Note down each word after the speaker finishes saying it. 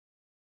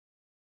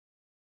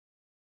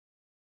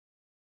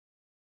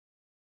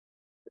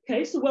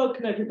Okay, so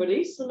welcome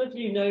everybody. Some of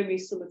you know me,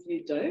 some of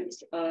you don't.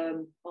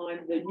 I'm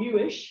the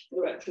newish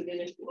director of the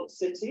Initiative of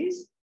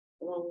Cities,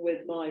 along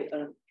with my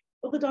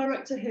other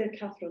director here,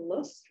 Catherine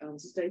Lusk, and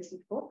Stacey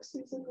Fox,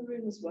 who's in the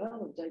room as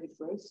well, and David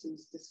Gross,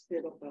 who's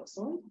disappeared off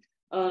outside.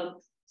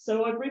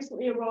 So I've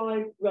recently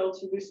arrived,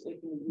 relatively recently,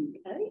 from the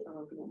UK, and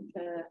I'm going to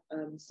chair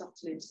this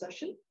afternoon's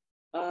session.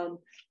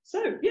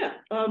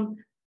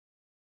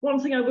 One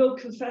thing I will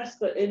confess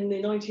that in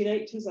the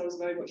 1980s, I was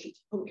very much into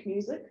punk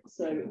music.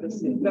 So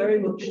this is very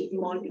much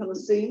my kind of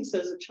scene.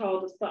 So as a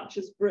child of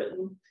Thatcher's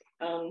Britain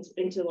and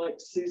into like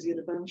Susie and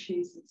the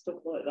Banshees and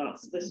stuff like that.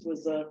 So this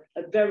was a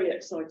very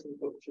exciting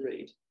book to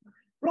read.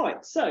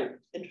 Right, so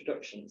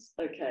introductions.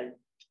 Okay,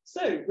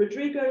 so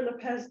Rodrigo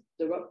Lopes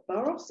de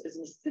Barros is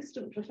an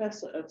assistant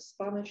professor of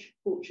Spanish,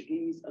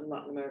 Portuguese and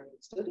Latin American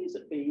studies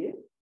at BU.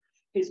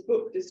 His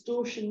book,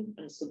 Distortion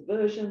and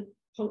Subversion,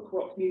 Punk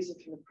Rock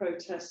Music and the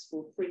Protests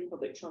for Free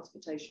Public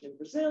Transportation in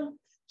Brazil,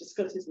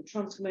 discusses the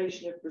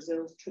transformation of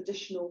Brazil's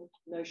traditional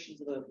notions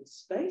of urban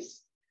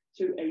space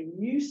through a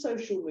new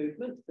social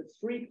movement for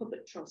free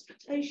public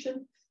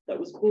transportation that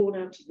was born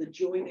out of the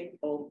joining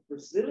of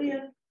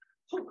Brazilian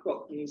punk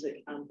rock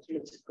music and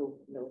political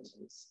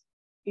militants.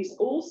 He's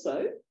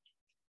also,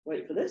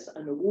 wait for this,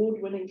 an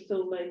award-winning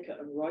filmmaker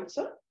and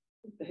writer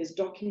for his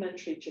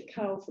documentary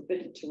Chacal,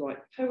 Forbidden to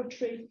Write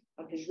Poetry,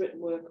 and his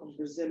written work on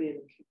Brazilian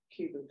and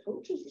Cuban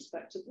cultures,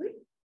 respectively.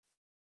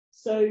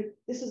 So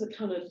this is a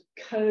kind of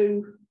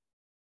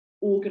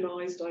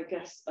co-organised, I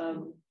guess,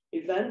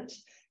 event.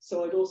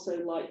 So I'd also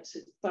like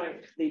to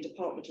thank the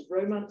Department of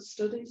Romance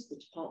Studies, the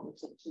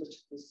Department of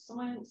Political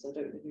Science, I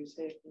don't know who's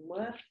here from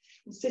where,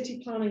 the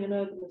City Planning and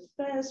Urban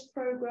Affairs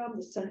Programme,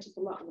 the Centre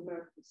for Latin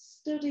American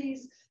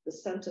Studies, the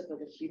Centre for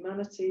the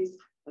Humanities,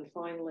 and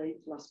finally,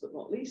 last but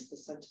not least, the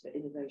Centre for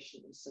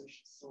Innovation and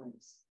Social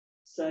Science.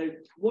 So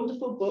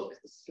wonderful book.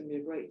 This is going to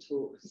be a great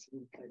talk.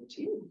 Over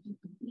to you.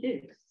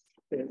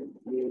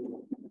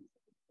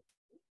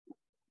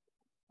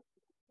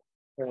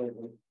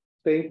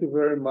 Thank you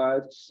very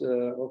much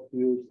of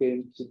you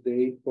came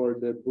today for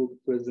the book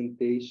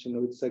presentation.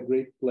 It's a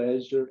great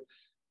pleasure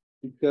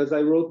because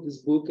I wrote this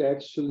book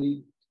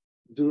actually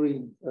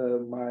during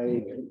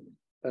my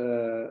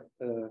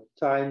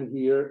time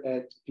here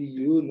at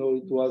PU. No,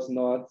 it was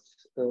not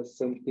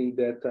something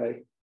that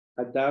I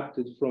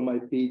adapted from my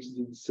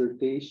PhD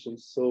dissertation.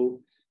 So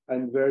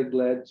I'm very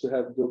glad to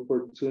have the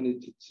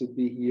opportunity to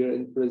be here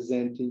and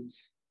presenting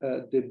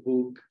the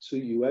book to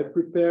you. I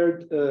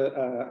prepared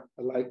a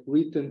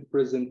written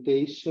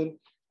presentation,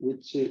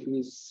 which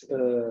is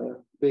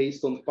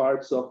based on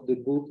parts of the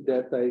book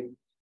that I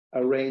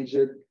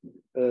arranged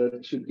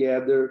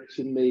together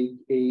to make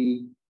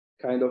a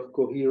kind of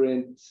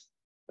coherent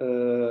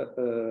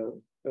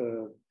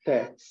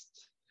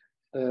text.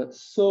 In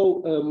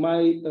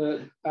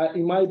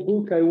my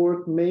book, I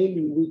work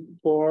mainly with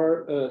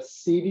 4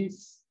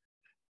 cities.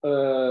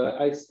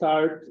 I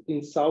start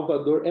in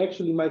Salvador.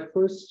 Actually, my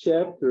first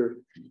chapter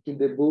in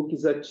the book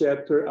is a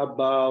chapter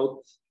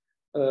about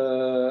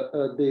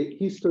the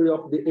history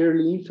of the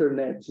early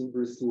internet in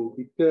Brazil,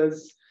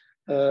 because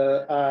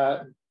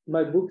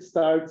my book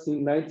starts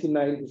in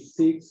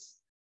 1996,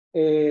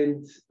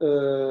 and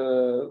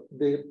the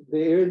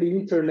early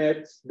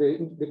internet,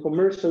 the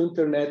commercial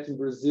internet in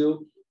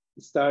Brazil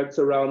starts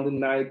around in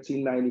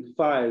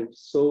 1995.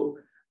 So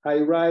I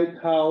write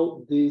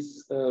how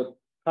these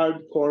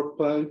hardcore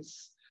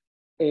punks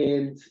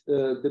and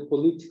the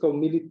political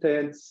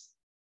militants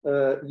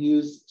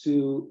used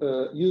to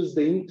use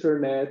the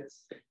internet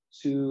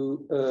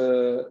to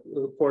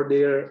for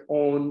their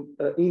own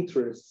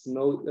interests,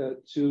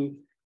 to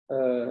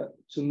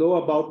know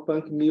about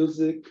punk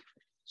music,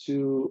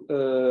 to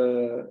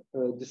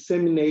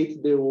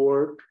disseminate their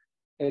work,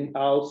 and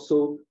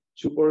also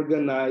to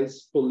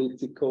organize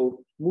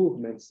political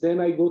movements.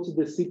 Then I go to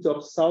the city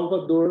of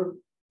Salvador,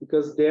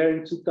 because there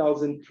in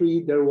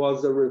 2003, there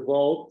was a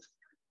revolt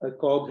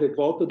called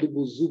Revolta do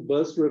Buzu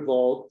Bus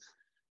Revolt.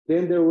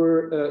 Then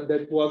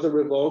that was a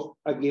revolt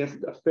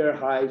against a fair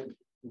hike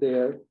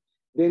there.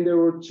 Then there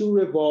were 2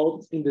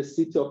 revolts in the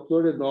city of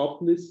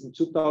Florianópolis in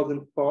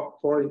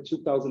 2004 and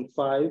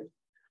 2005,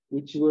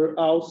 which were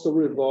also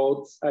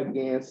revolts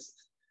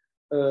against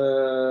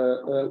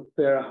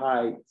fair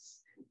hikes.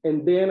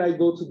 And then I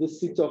go to the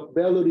city of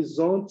Belo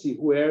Horizonte,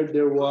 where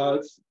there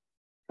was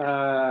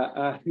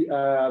a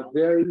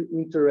very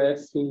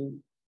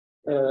interesting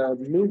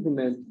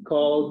movement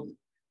called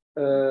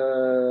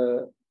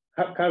Carnaval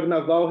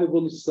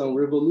Revolução,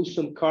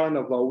 Revolution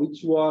Carnival,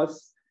 which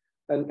was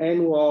an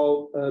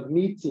annual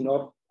meeting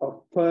of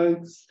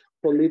punks,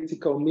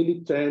 political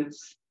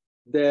militants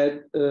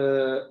that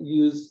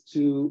used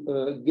to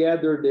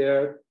gather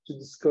there to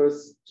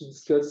discuss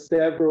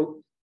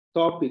several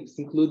topics,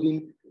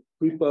 including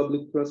free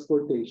public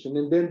transportation.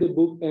 And then the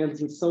book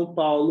ends in São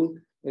Paulo,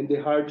 and the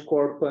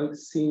hardcore punk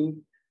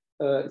scene,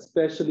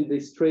 especially the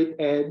straight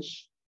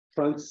edge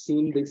punk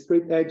scene. The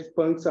straight edge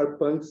punks are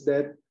punks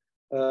that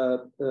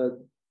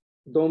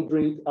don't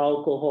drink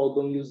alcohol,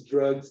 don't use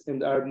drugs,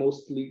 and are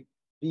mostly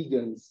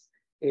vegans.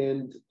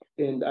 and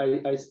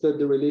I studied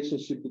the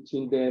relationship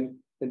between them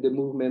and the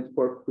movement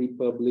for free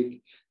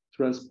public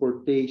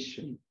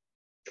transportation.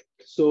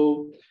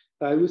 So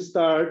I will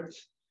start.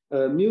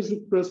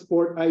 Music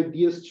transport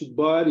ideas to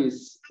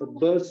bodies,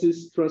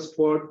 buses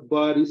transport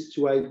bodies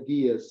to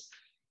ideas.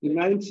 In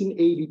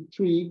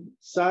 1983,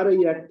 Sara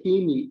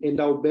Iacchini and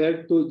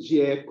Alberto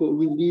Gieco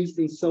released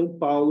in São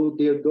Paulo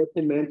their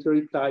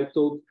documentary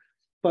titled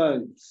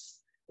Punks.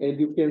 And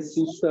you can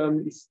see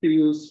some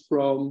stills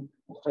from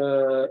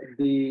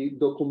the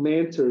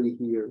documentary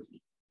here.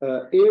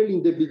 Early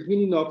in the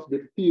beginning of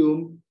the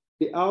film,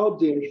 the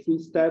audience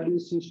is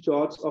establishing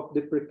shots of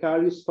the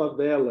precarious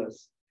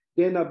favelas.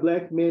 Then a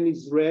black man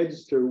is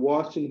registered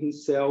washing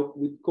himself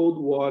with cold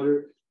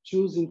water,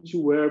 choosing to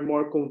wear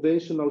more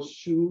conventional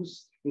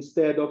shoes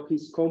instead of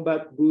his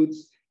combat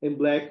boots and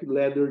black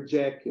leather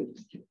jacket.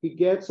 He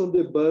gets on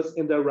the bus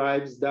and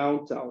arrives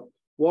downtown.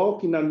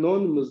 Walking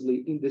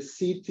anonymously in the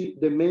city,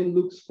 the man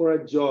looks for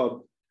a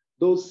job.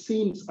 Those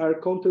scenes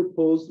are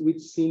counterposed with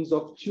scenes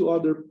of two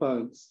other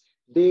punks.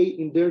 They,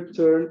 in their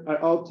turn,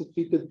 are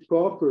outfitted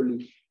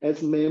properly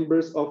as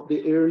members of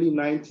the early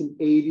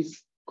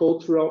 1980s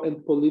cultural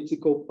and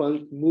political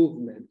punk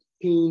movement,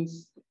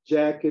 pins,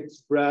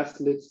 jackets,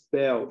 bracelets,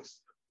 belts.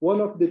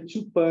 One of the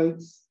two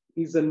punks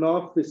is an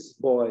office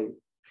boy.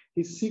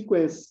 His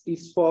sequence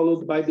is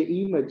followed by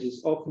the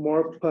images of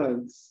more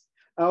punks,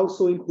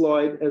 also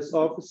employed as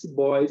office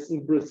boys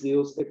in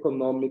Brazil's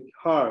economic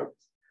heart.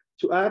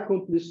 To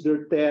accomplish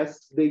their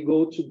tasks, they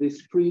go to the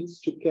streets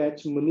to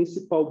catch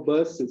municipal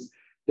buses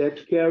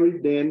that carry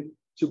them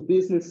to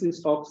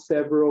businesses of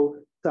several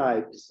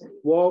types.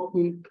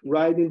 Walking,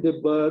 riding the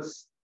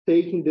bus,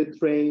 taking the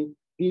train,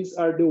 these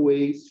are the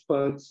ways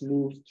punks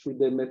move through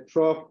the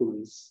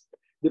metropolis.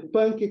 The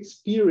punk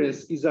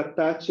experience is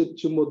attached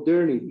to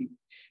modernity.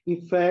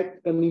 In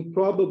fact, an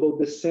improbable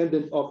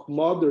descendant of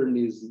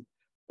modernism,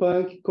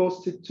 punk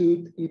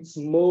constitutes its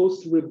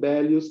most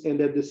rebellious and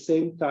at the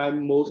same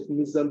time most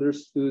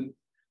misunderstood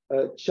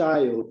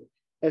child.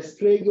 As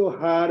Craig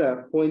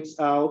O'Hara points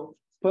out,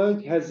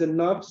 punk has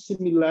enough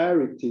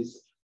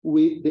similarities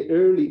with the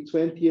early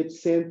 20th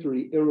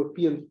century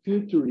European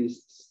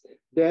futurists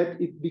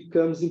that it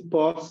becomes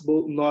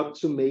impossible not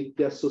to make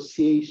the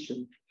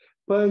association.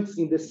 Punks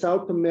in the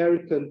South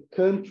American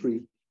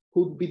country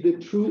could be the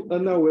true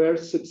unaware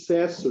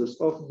successors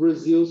of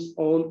Brazil's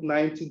own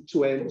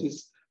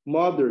 1920s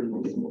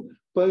modernism.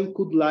 Punk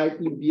could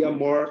likely be a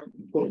more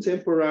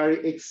contemporary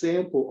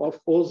example of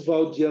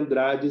Oswald de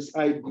Andrade's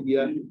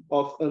idea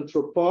of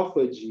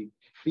anthropophagy,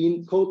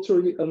 being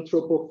culturally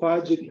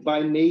anthropophagic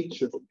by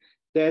nature,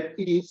 that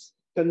is,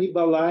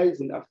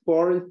 cannibalizing a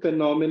foreign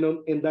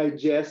phenomenon and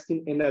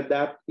digesting and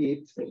adapt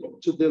it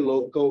to the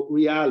local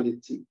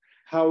reality.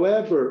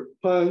 However,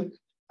 punk,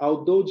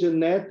 although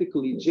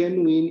genetically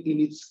genuine in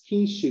its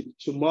kinship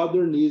to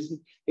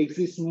modernism,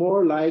 exists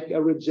more like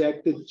a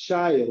rejected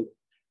child,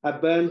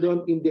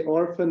 abandoned in the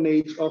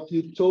orphanage of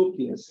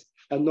utopias,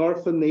 an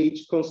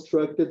orphanage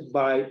constructed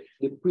by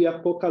the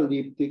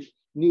pre-apocalyptic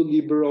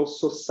neoliberal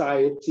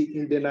society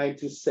in the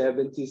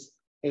 1970s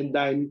and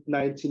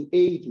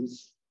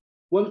 1980s.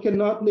 One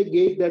cannot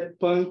negate that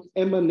punk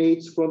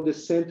emanates from the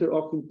center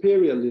of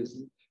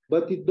imperialism,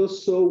 but it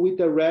does so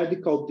with a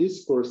radical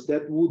discourse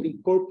that would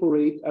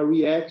incorporate a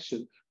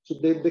reaction to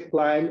the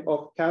decline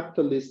of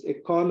capitalist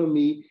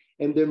economy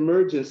and the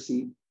emergence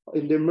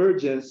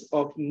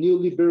of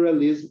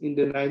neoliberalism in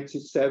the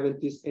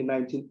 1970s and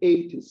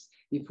 1980s,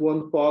 if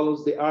one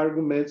follows the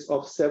arguments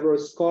of several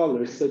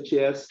scholars such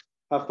as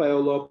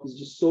Rafael Lopes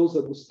de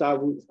Souza,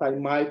 Gustavo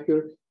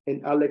Steinmeier,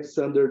 and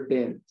Alexander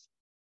Dent.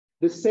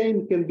 The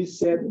same can be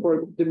said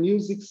for the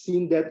music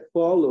scene that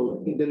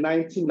followed in the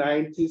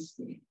 1990s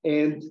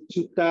and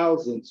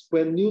 2000s,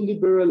 when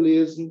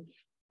neoliberalism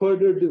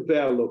further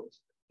developed.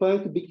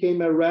 Punk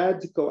became a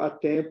radical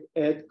attempt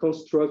at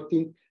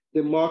constructing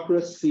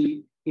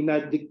democracy in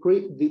a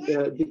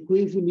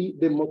decreasingly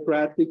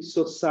democratic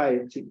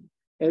society.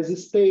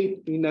 As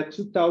stated in a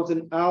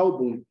 2000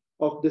 album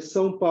of the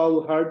São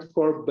Paulo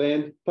hardcore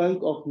band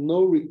Punk of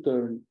No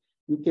Return,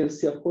 you can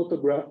see a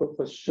photograph of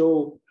a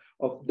show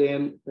of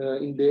them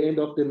in the end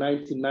of the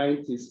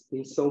 1990s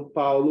in São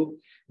Paulo.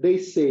 They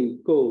say,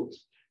 quote,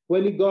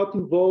 "When we got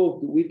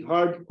involved with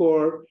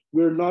hardcore,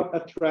 we're not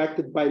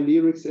attracted by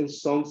lyrics and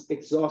songs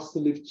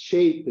exhaustively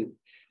shaped.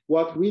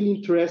 What really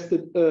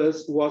interested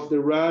us was the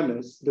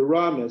rawness,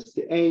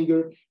 the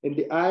anger, and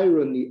the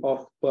irony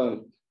of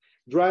punk.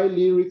 Dry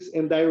lyrics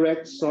and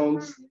direct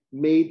songs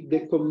made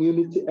the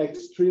community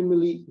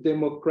extremely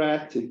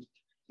democratic,"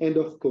 end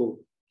of quote.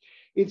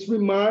 It's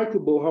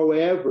remarkable,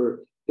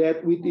 however,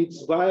 that with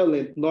its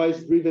violent,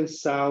 noise-driven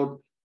sound,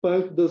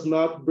 punk does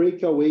not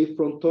break away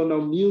from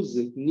tonal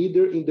music,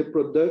 neither in the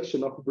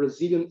production of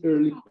Brazilian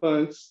early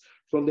punks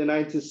from the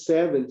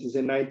 1970s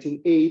and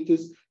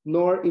 1980s,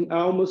 nor in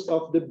almost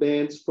of the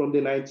bands from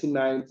the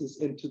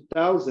 1990s and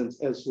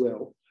 2000s as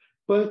well.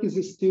 Punk is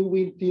still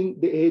within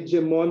the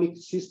hegemonic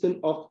system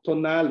of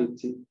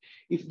tonality.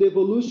 If the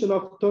evolution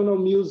of tonal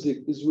music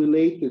is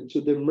related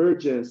to the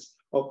emergence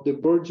of the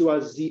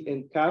bourgeoisie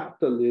and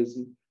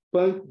capitalism,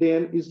 punk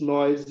then is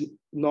noise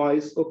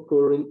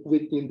occurring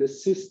within the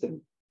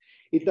system.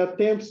 It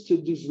attempts to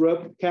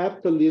disrupt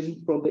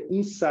capitalism from the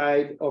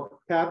inside of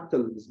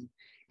capitalism.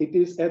 It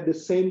is at the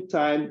same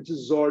time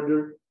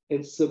disorder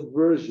and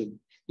subversion,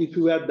 if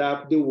you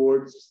adapt the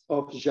words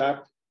of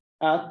Jacques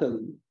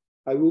Attali.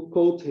 I will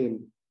quote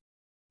him.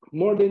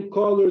 More than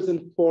colors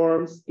and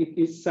forms, it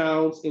is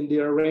sounds and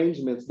the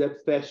arrangements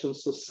that fashion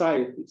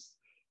societies.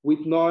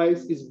 With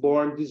noise is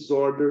born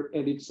disorder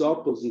and its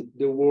opposite,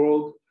 the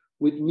world.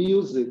 With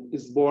music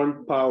is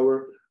born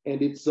power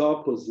and its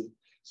opposite,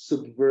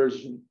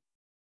 subversion.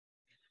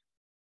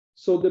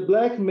 So the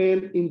black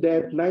man in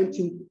that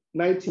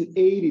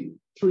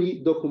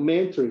 1983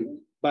 documentary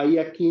by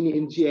Iacchini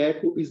and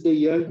Gieco is the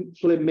young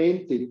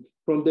Clemente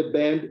from the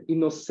band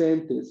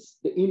Inocentes,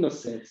 the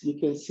Innocents. You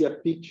can see a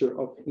picture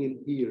of him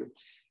here.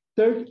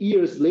 30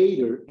 years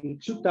later, in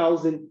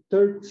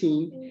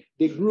 2013,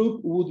 the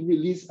group would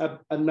release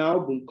an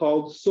album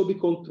called Sob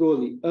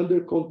Controle,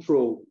 Under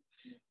Control.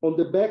 On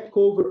the back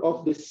cover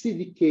of the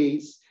CD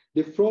case,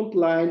 the front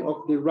line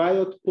of the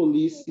riot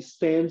police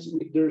stands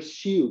with their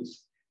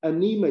shields,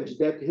 an image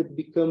that had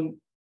become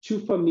too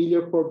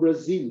familiar for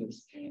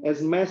Brazilians,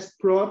 as mass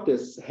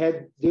protests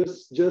had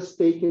just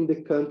taken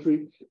the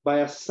country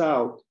by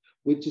assault,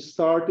 which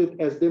started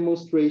as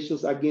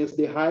demonstrations against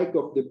the hike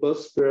of the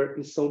bus fare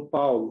in São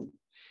Paulo.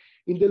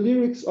 In the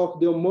lyrics of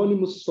the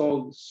homonymous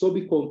song, Sob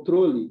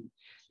Controle,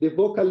 the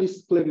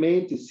vocalist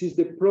Clemente sees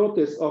the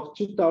protests of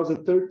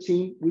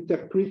 2013 with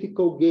a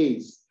critical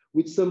gaze,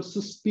 with some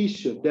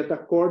suspicion that,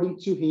 according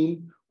to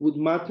him, would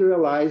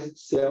materialize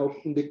itself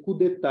in the coup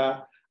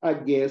d'etat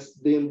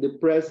against then the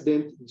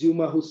president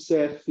Dilma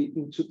Rousseff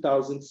in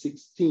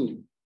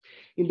 2016.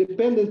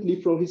 Independently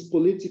from his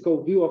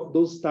political view of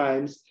those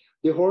times,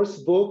 the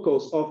hoarse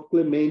vocals of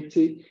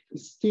Clemente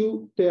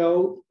still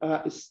tell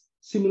a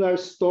similar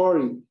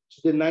story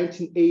to the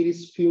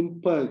 1980s film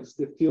Punks,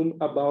 the film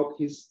about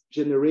his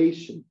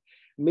generation,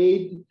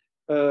 made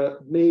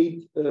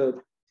many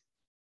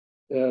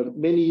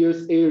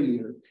years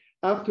earlier.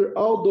 After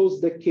all those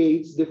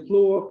decades, the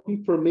flow of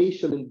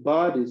information and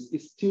bodies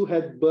still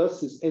had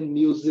buses and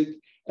music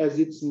as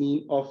its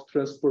means of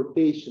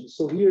transportation.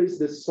 So here is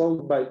the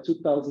song by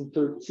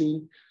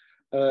 2013,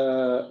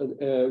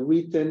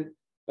 written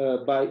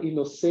by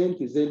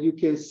Inocentes, and you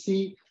can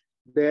see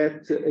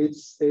that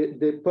it's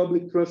the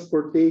public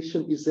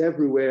transportation is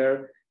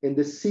everywhere, and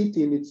the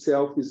city in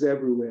itself is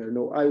everywhere.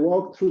 No, I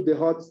walk through the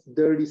hot,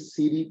 dirty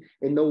city,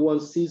 and no one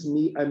sees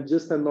me. I'm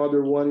just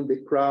another one in the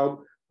crowd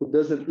who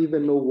doesn't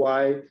even know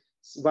why.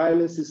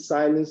 Violence is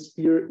silence,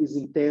 fear is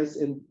intense,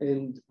 and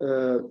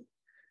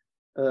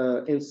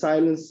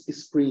silence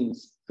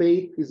screams.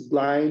 Faith is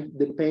blind,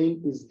 the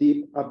pain is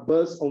deep, a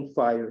buzz on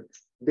fire.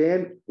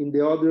 Then in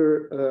the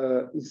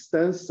other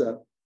instanza,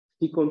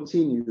 he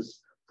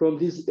continues, from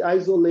this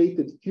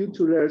isolated,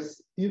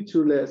 futureless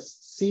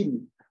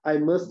city, I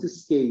must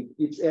escape.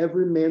 It's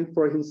every man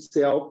for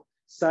himself,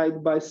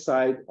 side by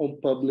side on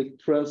public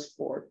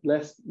transport.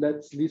 Let's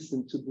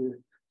listen to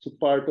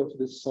part of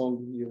the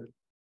song here.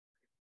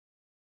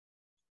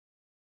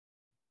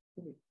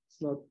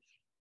 It's not,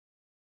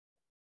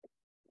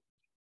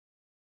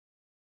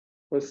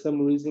 for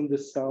some reason the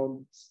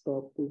sound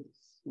stopped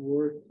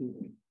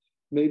working.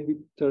 Maybe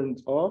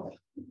turned off.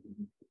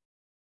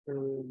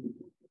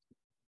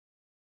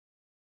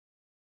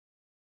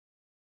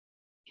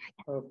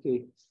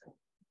 Okay.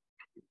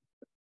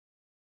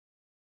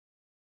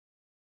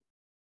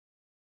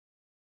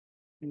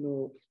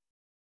 No.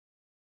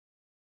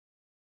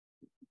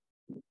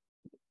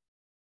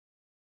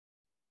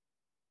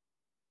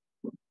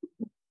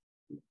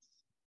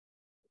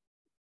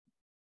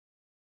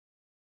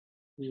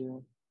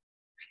 Yeah.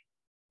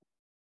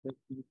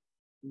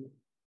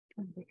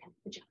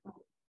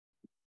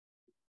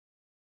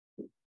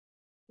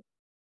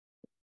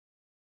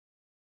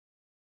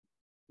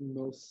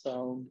 No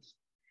sound.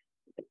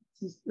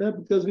 Yeah,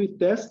 because we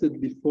tested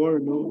before,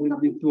 no,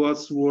 it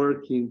was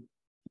working.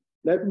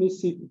 Let me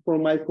see for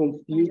my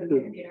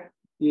computer.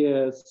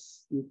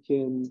 Yes, you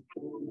can.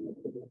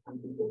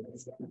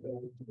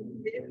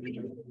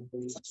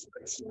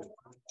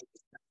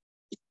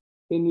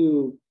 Can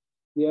you?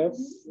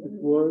 Yes, it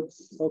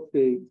works.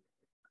 Okay.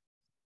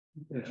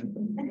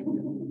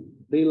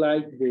 They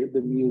like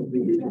the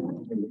music.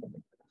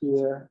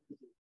 Yeah.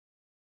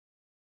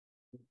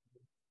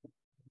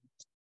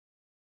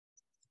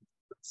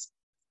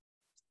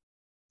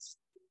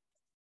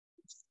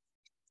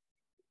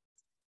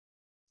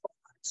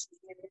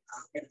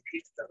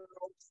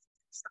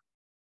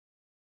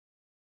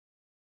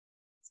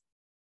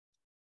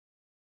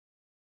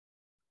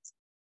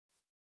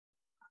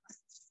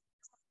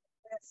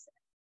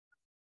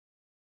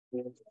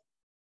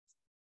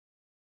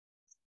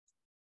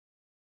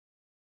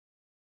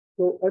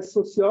 So as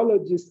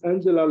sociologist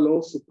Angela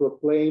Alonso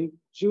proclaimed,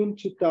 June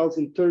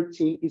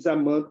 2013 is a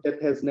month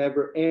that has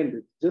never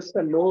ended. Just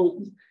a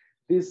note,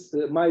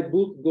 my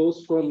book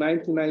goes from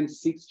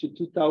 1996 to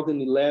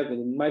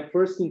 2011. My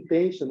first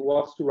intention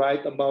was to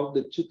write about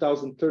the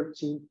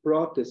 2013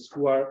 protests,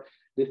 who are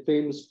the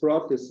famous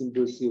protests in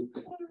Brazil.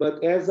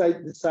 But as I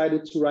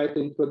decided to write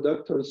an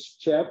introductory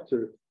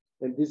chapter,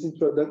 and this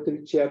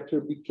introductory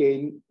chapter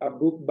became a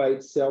book by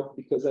itself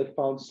because I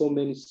found so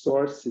many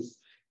sources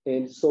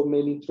and so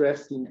many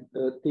interesting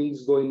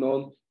things going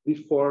on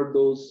before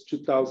those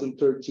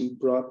 2013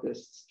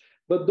 protests.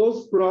 But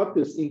those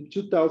protests in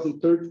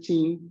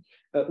 2013,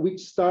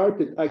 which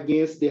started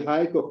against the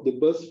hike of the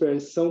bus fare in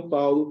São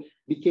Paulo,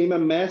 became a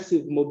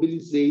massive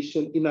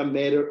mobilization in a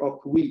matter of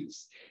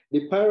weeks.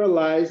 They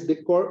paralyzed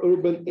the core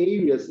urban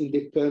areas in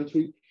the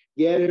country,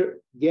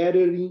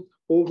 gathering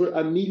over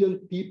 1 million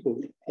people,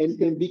 and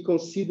can be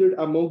considered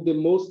among the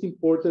most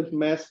important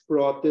mass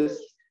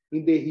protests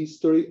in the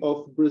history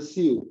of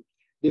Brazil.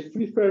 The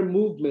Free Fare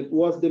movement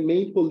was the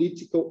main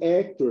political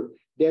actor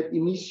that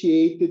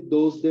initiated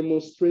those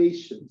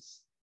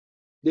demonstrations.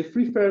 The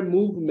Free Fare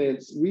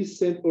movement's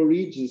recent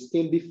origins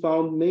can be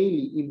found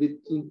mainly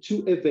in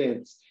two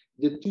events: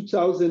 the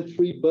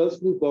 2003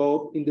 bus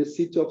revolt in the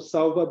city of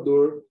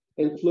Salvador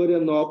and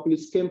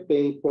Florianópolis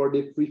campaign for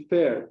the Free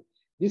Fare.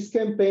 This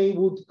campaign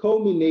would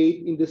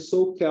culminate in the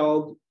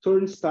so-called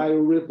turnstile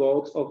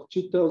revolts of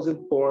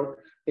 2004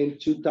 and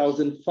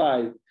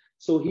 2005.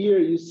 So here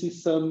you see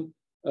some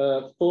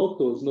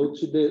photos. No,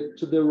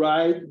 to the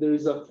right, there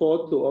is a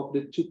photo of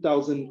the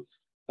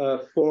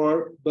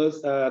 2004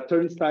 bus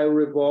turnstile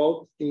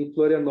revolt in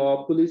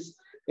Florianópolis,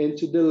 and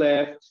to the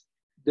left,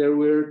 there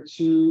were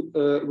two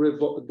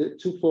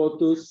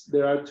photos.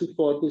 There are two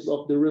photos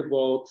of the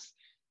revolts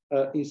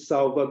in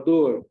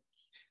Salvador.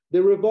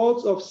 The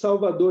revolts of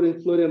Salvador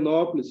and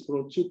Florianópolis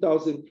from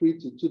 2003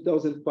 to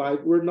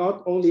 2005 were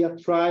not only a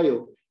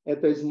trial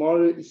at a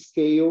smaller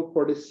scale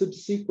for the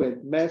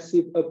subsequent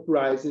massive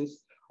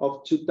uprisings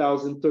of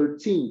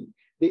 2013.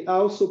 They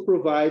also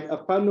provide a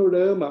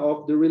panorama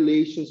of the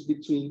relations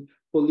between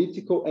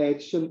political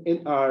action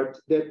and art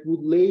that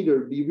would later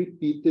be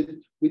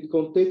repeated with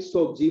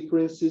contextual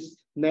differences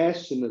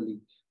nationally.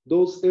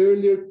 Those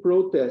earlier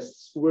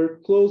protests were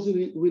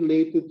closely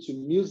related to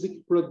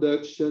music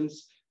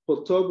productions,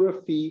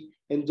 photography,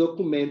 and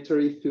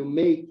documentary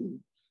filmmaking.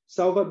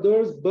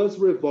 Salvador's bus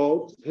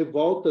revolt,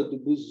 Revolta do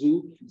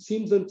Buzu,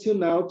 seems until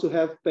now to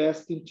have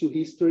passed into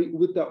history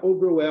with an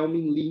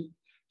overwhelming link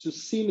to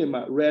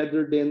cinema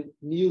rather than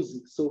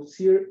music. So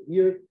here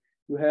you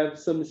have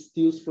some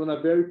stills from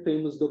a very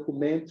famous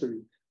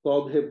documentary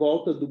called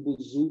Revolta do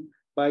Buzu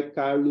by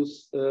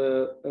Carlos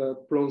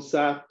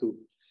Pronsato.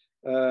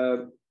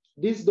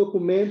 This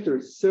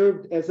documentary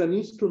served as an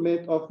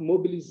instrument of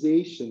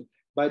mobilization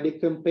by the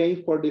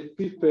campaign for the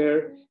Free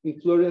Fare in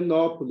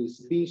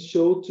Florianópolis, being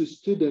shown to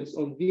students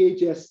on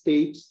VHS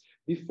tapes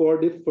before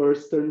the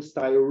first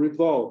turnstile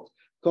revolt,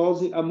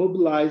 causing a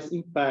mobilized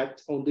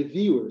impact on the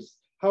viewers.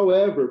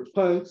 However,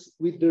 punks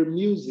with their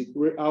music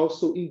were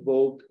also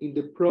involved in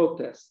the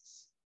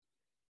protests.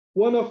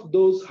 One of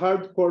those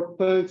hardcore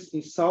punks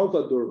in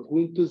Salvador who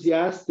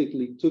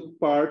enthusiastically took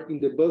part in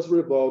the bus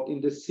revolt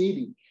in the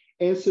city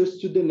answers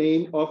to the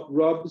name of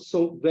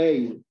Robson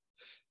Veil.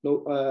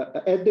 Now,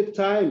 at the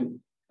time,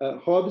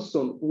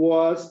 Robson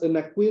was an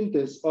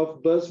acquaintance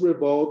of bus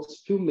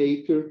revolt's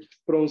filmmaker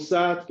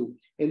Pronsato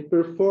and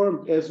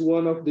performed as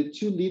one of the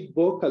two lead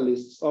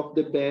vocalists of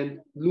the band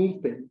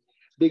Lumpen.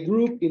 The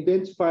group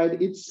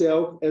identified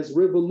itself as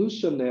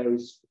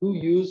revolutionaries who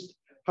used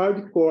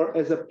hardcore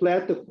as a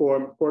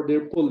platform for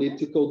their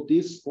political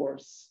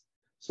discourse.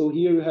 So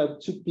here you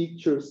have two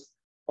pictures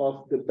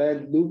of the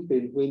band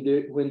Lumpen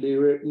when they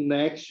were in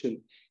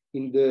action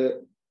in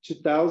the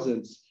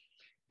 2000s.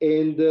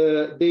 And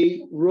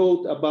they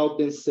wrote about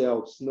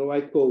themselves. Now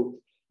I quote,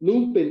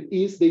 "Lumpen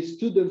is the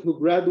student who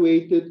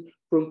graduated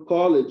from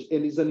college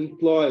and is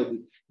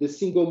unemployed, the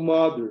single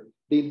mother,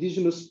 the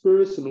indigenous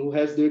person who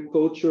has their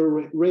culture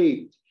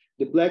raped,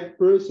 the Black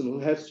person who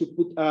has to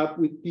put up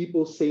with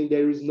people saying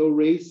there is no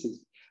racism,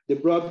 the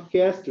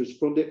broadcasters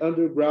from the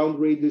underground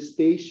radio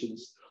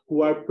stations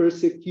who are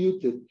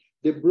persecuted,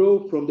 the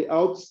bro from the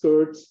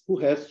outskirts who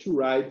has to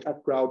ride a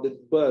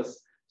crowded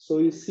bus." So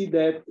you see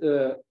that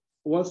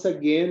once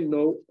again,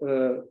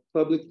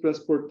 public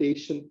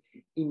transportation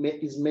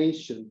is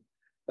mentioned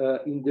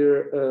in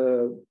their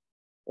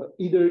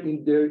either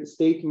in their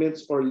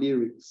statements or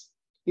lyrics.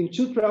 In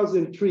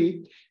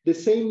 2003, the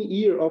same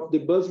year of the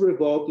bus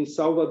revolt in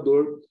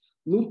Salvador,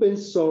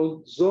 Lumpen's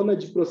song Zona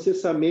de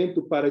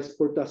Processamento para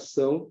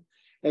Exportação,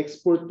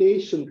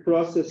 Exportation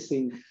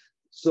Processing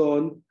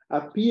Zone,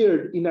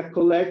 appeared in a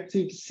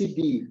collective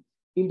CD.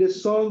 In the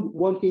song,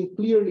 one can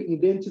clearly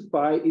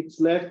identify its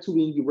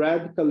left-wing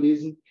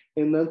radicalism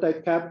and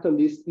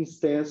anti-capitalist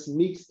stance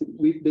mixed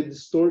with the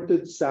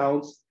distorted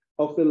sounds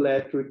of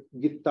electric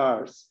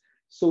guitars.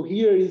 So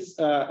here is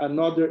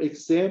another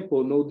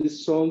example,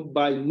 this song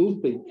by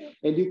Lumpen,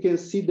 and you can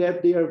see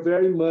that they are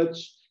very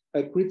much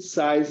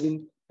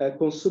criticizing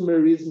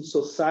consumerism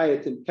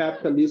society and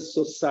capitalist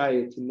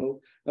society,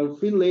 and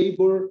free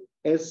labor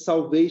as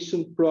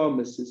salvation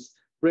promises.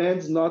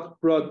 brands,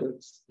 not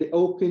products, the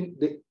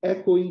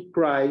echoing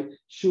cry,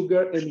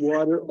 sugar and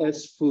water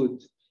as food.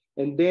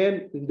 And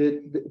then in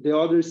the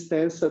other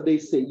stanza, they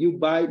say, you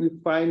buy, you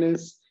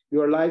finance,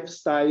 your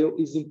lifestyle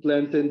is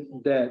implanted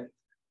death.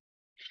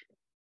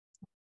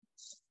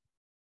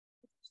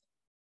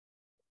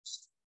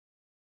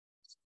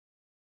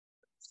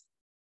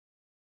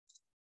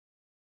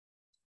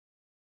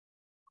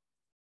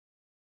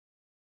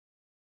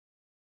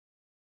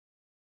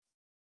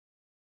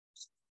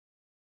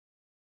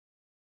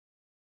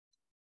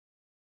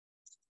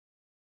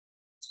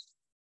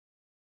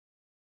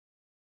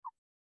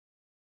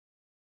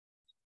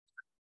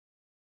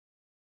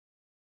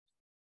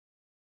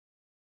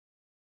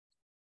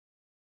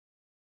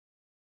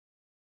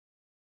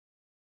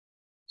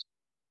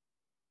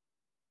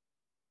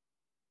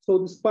 So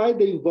despite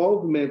the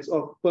involvement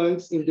of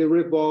punks in the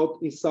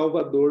revolt in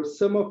Salvador,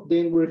 some of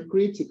them were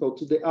critical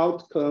to the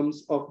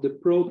outcomes of the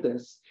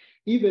protests,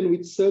 even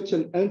with such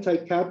an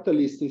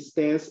anti-capitalist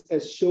stance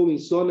as showing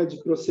zona de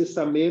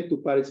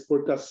processamento para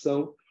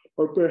exportação,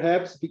 or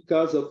perhaps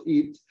because of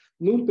it,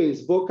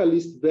 Numpen's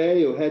vocalist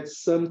Veio had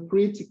some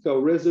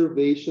critical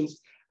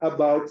reservations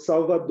about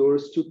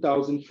Salvador's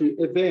 2003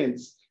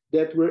 events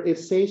that were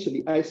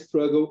essentially a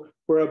struggle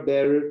for a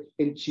better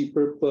and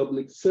cheaper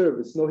public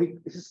service. No,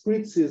 his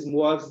criticism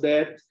was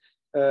that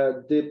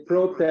the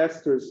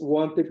protesters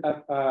wanted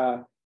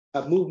a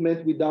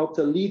movement without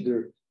a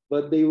leader,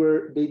 but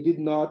they did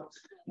not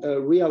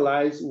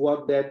realize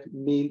what that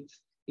meant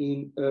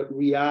in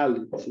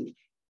reality.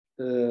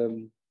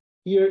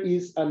 Here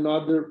is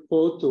another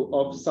photo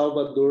of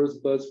Salvador's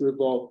bus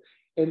revolt.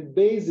 And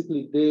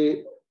basically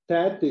the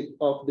tactic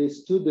of the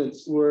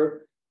students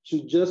were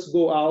to just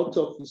go out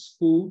of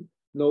school,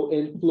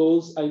 and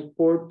close an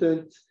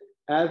important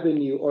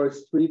avenue or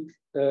street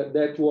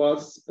that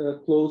was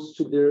close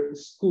to their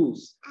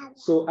schools.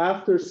 So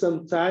after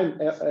some time,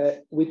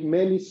 with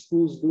many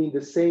schools doing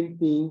the same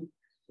thing,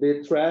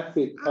 the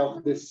traffic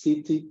of the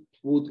city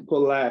would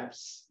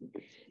collapse.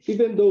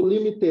 Even though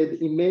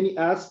limited in many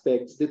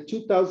aspects, the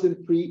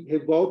 2003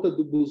 Revolta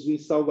do Buzu in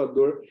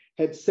Salvador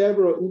had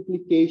several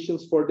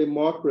implications for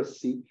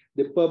democracy,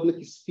 the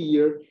public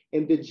sphere,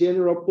 and the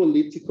general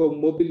political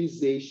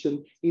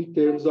mobilization in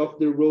terms of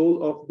the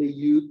role of the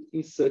youth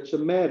in such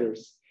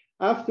matters.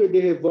 After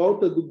the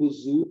Revolta do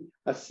Buzu,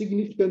 a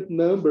significant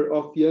number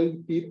of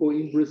young people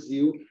in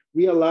Brazil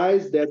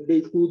realized that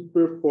they could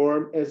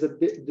perform as a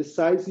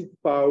decisive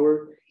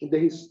power in the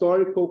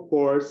historical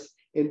course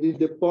and in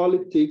the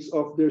politics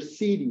of their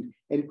city,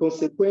 and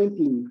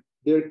consequently,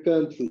 their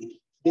country.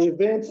 The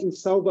events in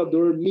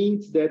Salvador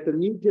means that a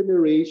new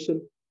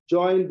generation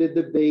joined the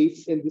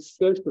debates and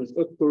discussions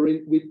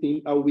occurring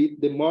within a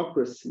weak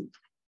democracy.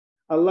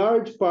 A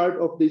large part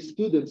of the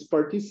students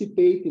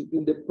participating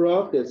in the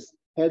protests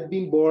had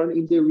been born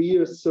in the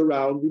years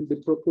surrounding the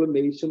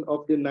proclamation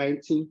of the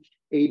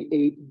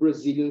 1988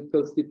 Brazilian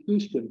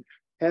Constitution,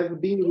 have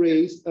been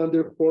raised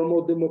under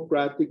formal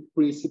democratic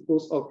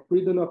principles of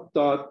freedom of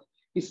thought,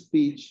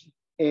 speech,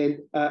 and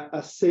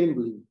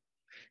assembly.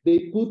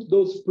 They put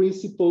those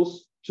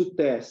principles to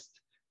test.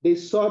 They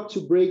sought to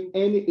break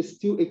any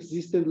still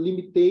existent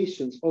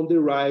limitations on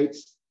the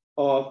rights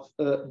of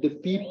the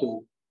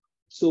people.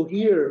 So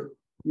here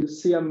you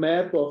see a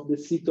map of the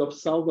city of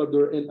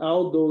Salvador, and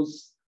all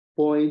those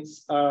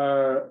points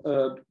are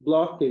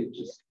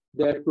blockages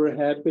that were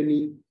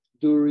happening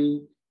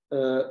during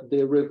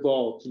the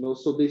revolt.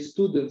 So the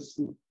students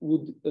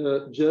would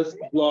just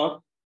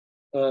block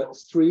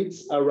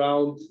streets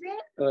around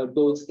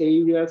those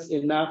areas,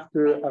 and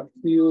after a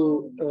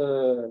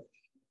few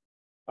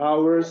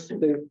hours,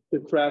 the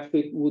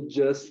traffic would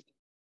just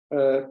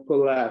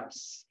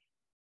collapse.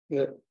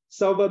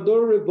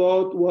 Salvador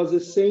Revolt was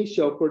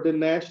essential for the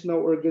national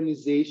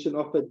organization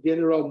of a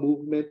general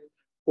movement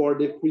for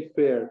the free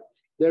fare.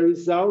 There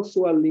is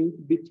also a link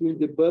between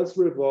the bus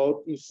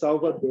revolt in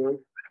Salvador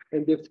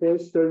and the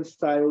first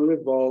turnstile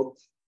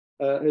revolt,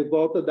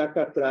 Revolta da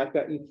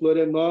Catraca in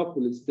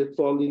Florianópolis the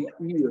following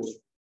year.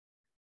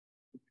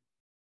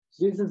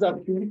 This is a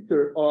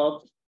picture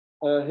of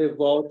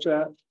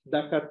Revolta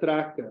da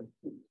Catraca.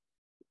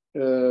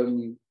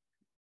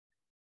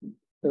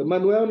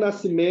 Manuel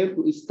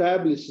Nascimento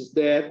establishes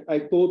that, I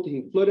quote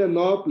him,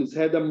 Florianópolis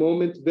had a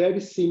moment very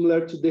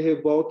similar to the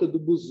Revolta do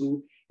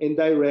Buzu and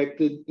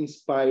directly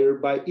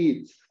inspired by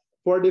it.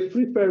 For the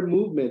free fare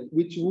movement,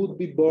 which would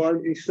be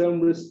born in some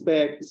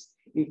respects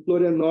in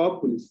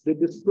Florianópolis, the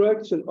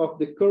destruction of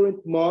the current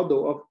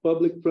model of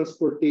public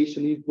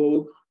transportation in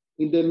vogue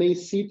in the main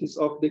cities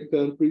of the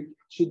country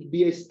should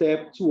be a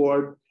step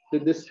toward the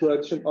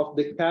destruction of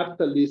the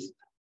capitalist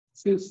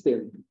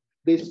system.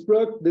 The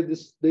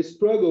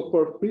struggle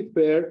for free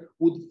fare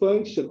would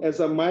function as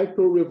a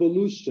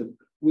micro-revolution,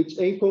 which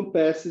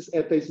encompasses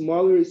at a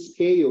smaller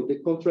scale the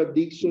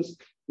contradictions,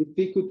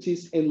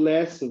 difficulties, and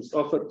lessons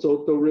of a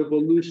total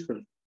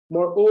revolution.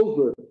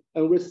 Moreover,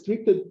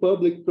 unrestricted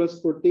public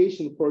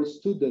transportation for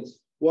students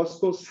was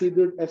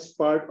considered as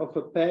part of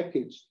a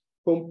package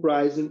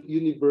comprising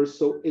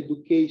universal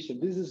education.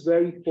 This is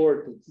very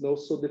important.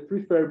 So the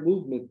free fare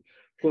movement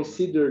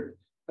considered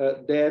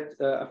that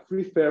a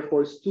free fare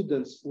for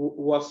students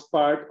was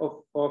part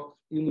of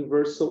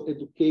universal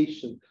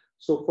education.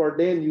 So for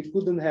them, you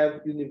couldn't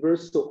have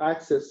universal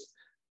access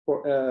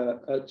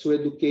to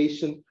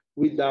education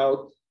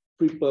without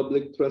free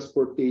public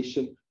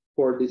transportation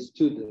for the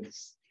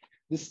students.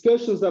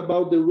 Discussions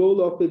about the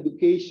role of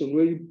education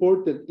were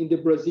important in the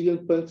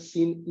Brazilian punk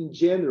scene in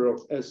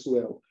general as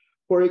well.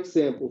 For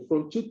example,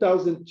 from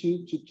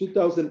 2002 to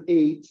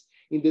 2008,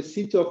 in the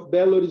city of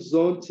Belo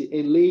Horizonte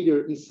and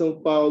later in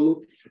São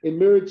Paulo,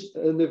 emerged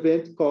an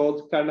event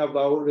called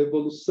Carnaval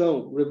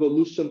Revolução,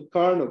 Revolution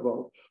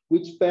Carnival,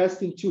 which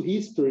passed into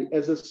history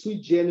as a sui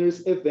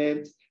generis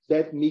event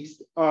that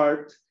mixed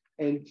art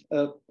and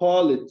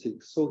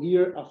politics. So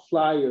here a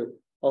flyer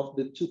of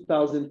the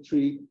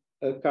 2003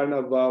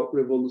 Carnaval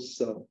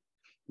Revolução.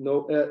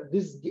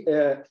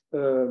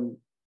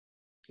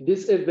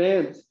 This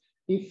event,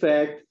 in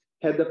fact,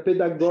 had a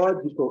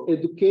pedagogical,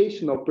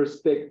 educational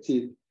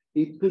perspective.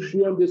 It could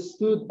be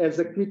understood as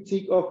a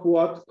critique of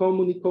what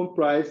commonly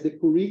comprised the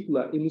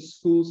curricula in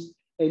schools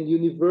and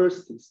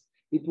universities.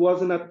 It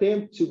was an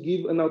attempt to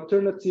give an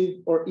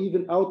alternative or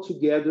even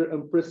altogether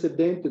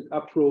unprecedented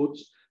approach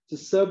to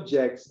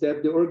subjects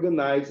that the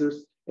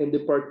organizers and the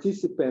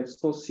participants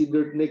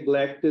considered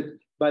neglected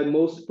by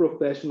most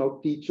professional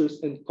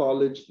teachers and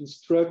college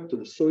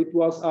instructors. So it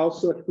was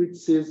also a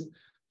criticism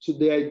to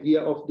the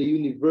idea of the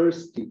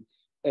university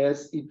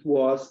as it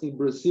was in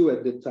Brazil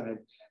at the time.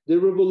 The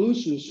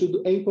revolution should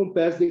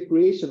encompass the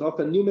creation of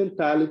a new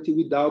mentality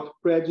without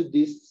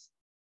prejudices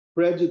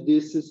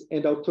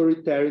and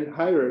authoritarian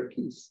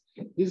hierarchies.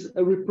 This is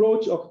a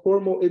reproach of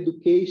formal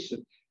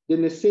education. The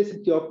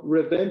necessity of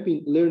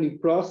revamping learning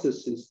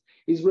processes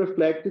is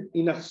reflected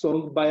in a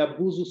song by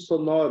Abuso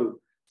Sonoro,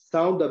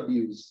 Sound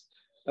Abuse,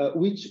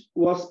 which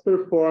was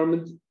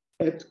performed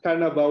at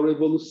Carnaval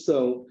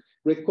Revolução.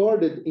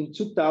 Recorded in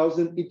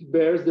 2000, it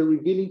bears the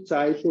revealing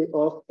title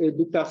of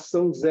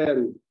Educação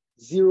Zero,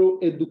 Zero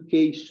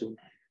Education.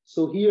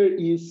 So here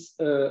is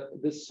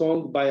the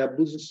song by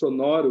Abuso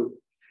Sonoro,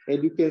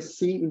 and you can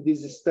see in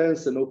this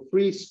stanza,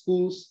 free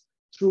schools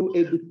through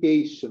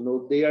education.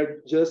 They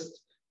are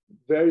just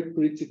very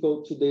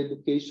critical to the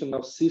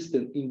educational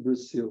system in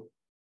Brazil.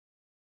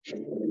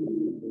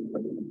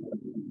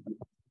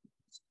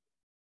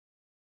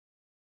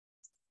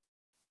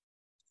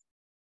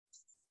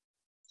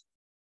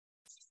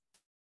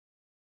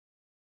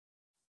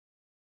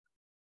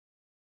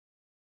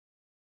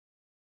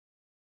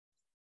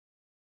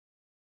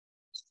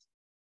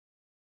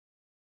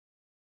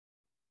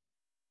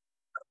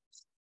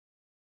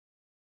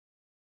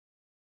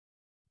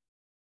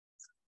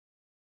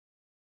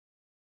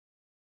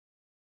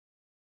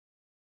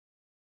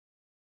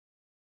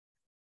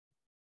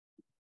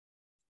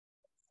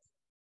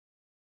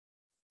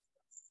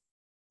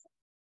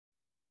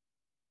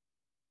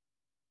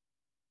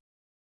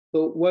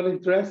 So one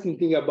interesting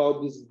thing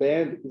about this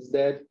band is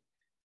that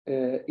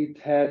it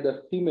had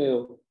a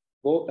female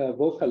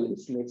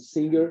vocalist,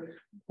 singer,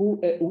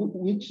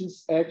 which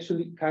is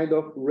actually kind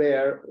of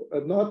rare,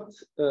 not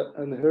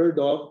unheard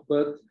of,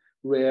 but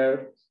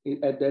rare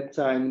at that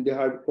time in the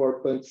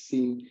hardcore punk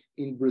scene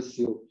in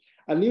Brazil.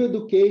 A new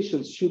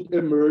education should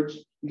emerge,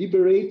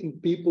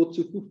 liberating people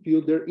to fulfill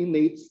their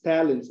innate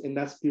talents and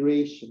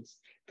aspirations.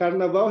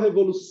 Carnaval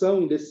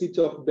Revolução in the city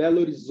of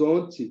Belo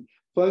Horizonte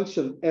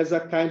functioned as a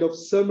kind of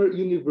summer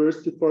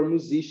university for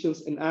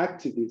musicians and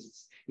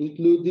activists,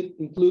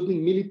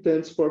 including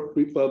militants for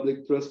free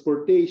public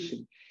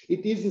transportation.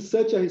 It is in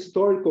such a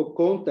historical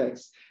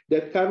context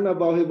that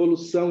Carnaval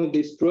Revolução and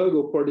the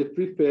struggle for the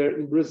free fare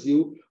in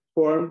Brazil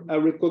formed a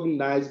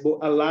recognizable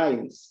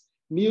alliance.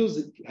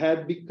 Music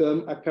had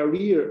become a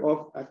carrier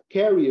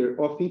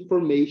of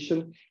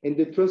information, and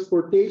the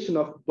transportation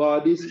of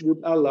bodies would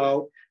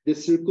allow the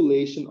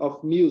circulation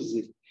of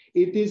music.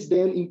 It is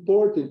then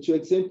important to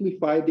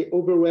exemplify the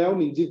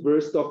overwhelming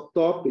diversity of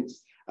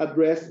topics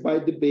addressed by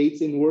debates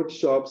and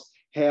workshops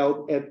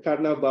held at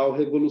Carnaval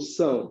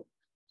Revolução.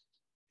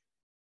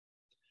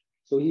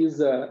 So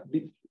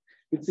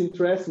it's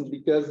interesting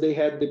because they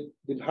had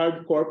the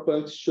hardcore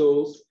punk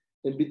shows,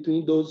 and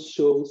between those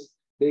shows,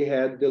 they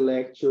had the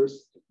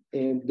lectures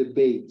and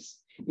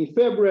debates. In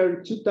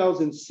February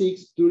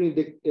 2006, during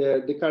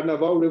the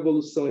Carnaval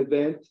Revolução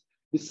event,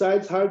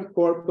 besides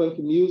hardcore punk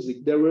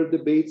music, there were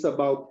debates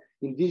about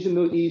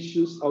indigenous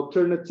issues,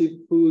 alternative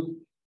food,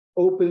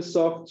 open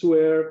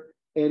software,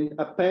 and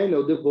a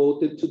panel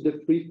devoted to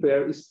the free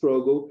fare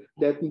struggle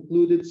that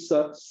included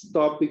such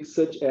topics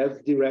such as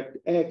direct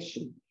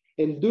action.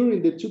 And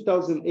during the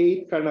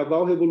 2008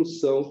 Carnaval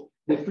Revolução,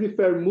 the free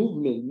fare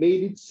movement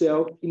made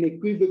itself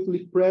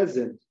unequivocally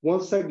present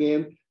once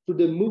again through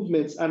the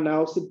movement's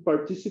announced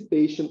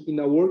participation in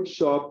a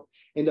workshop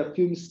and a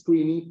film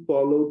screening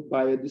followed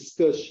by a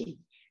discussion.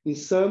 In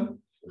sum,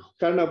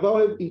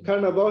 Carnaval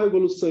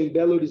Revolução in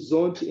Belo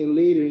Horizonte and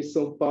later in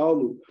São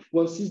Paulo,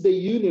 one sees the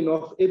union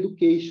of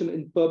education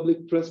and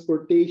public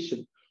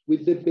transportation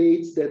with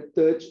debates that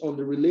touch on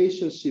the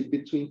relationship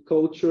between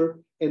culture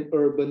and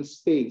urban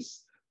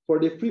space. For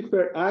the free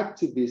fare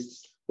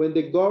activists, when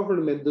the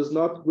government does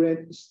not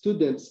grant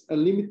students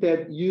unlimited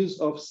use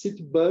of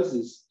city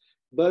buses,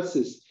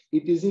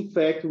 it is in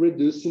fact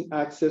reducing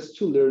access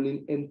to learning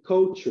and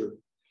culture.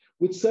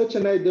 With such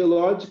an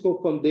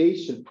ideological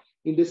foundation,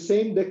 in the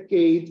same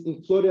decade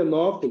in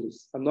Florianopolis,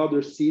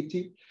 another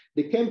city,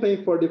 the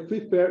campaign for the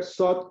free fair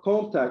sought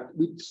contact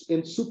with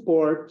and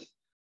support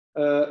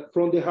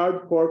from the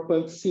hardcore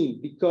punk scene,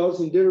 because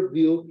in their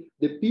view,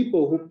 the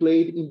people who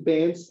played in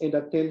bands and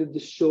attended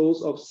the shows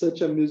of such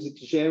a music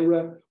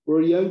genre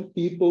were young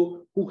people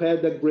who had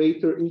a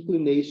greater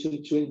inclination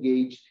to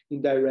engage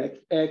in direct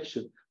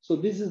action. So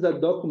this is a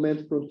document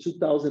from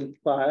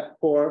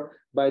 2004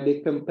 by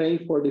the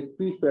Campaign for the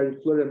Free Fair in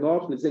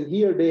Florianopolis, and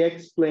here they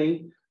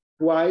explain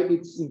why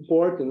it's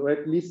important, or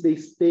at least they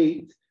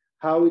state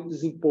how it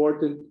is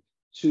important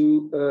to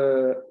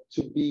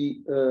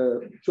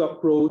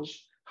approach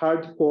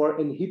hardcore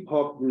and hip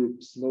hop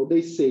groups. You know,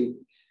 they say,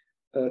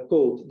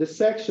 quote, the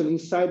section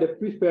inside the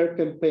Free Fair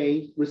campaign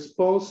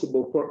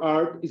responsible for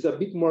art is a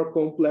bit more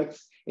complex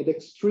and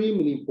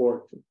extremely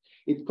important.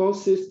 It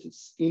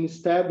consists in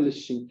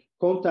establishing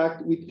contact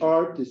with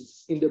artists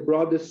in the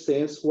broadest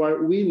sense who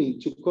are willing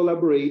to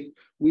collaborate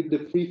with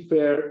the Free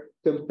Fair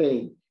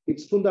campaign.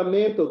 It's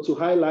fundamental to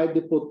highlight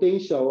the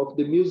potential of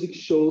the music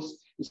shows,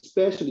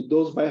 especially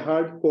those by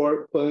hardcore,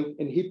 punk,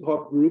 and hip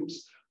hop groups,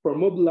 for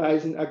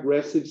mobilizing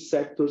aggressive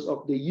sectors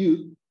of the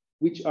youth,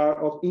 which are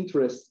of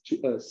interest to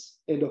us,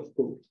 end of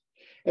quote.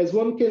 As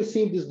one can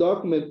see in this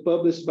document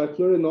published by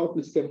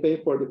Florianopolis Campaign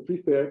for the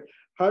Free Fair,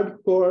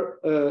 hardcore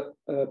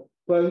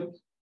punk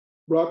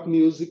rock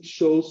music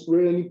shows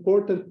were an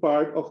important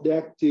part of the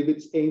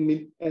activities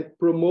aiming at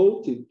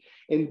promoting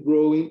and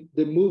growing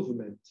the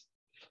movement.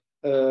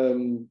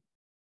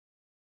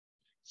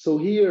 So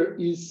here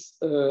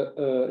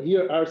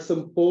are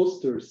some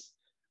posters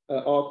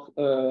of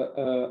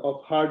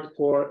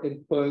hardcore and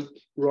punk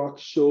rock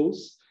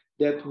shows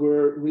that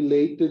were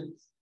related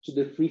to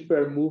the Free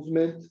Fair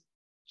movement,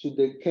 to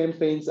the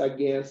campaigns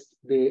against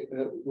the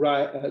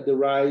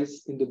rise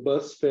in the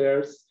bus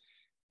fares,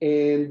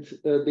 and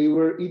they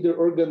were either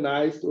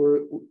organized or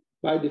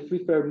by the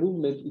Free Fair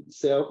movement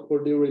itself,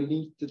 or they were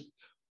linked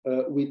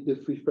with the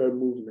Free Fair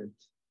movement.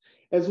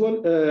 As one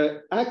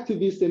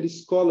activist and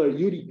scholar,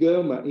 Yuri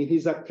Gama, in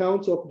his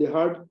account of the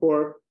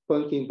hardcore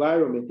punk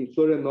environment in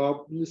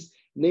Florianopolis,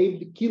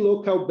 named key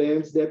local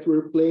bands that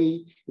were playing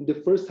in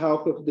the first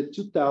half of the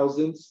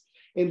 2000s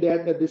and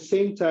that at the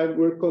same time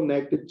were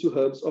connected to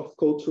hubs of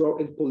cultural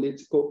and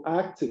political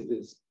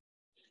activism.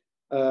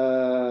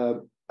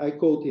 I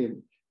quote him,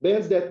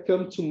 bands that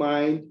come to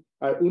mind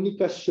are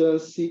Única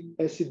Chance,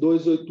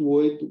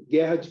 S288,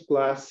 Guerra de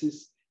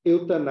Classes,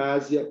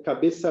 Eutanásia,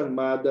 Cabeça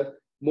Armada,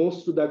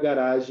 Monstro da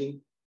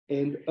Garagem,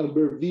 and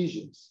Amber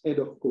Visions, end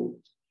of quote.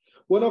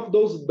 One of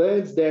those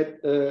bands that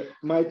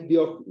might be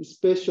of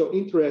special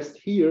interest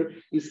here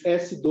is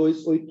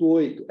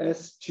S288,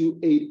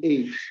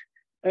 S288.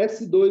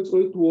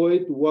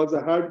 S288 was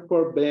a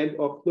hardcore band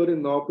of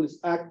Florianopolis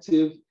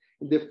active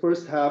in the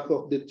first half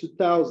of the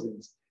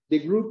 2000s. The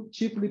group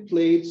chiefly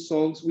played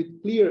songs with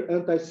clear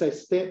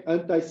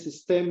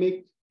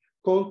anti-systemic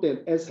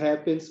content, as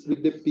happens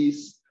with the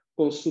piece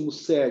Consumo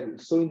Cego.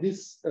 So in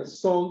this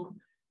song,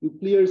 you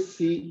clearly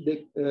see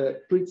the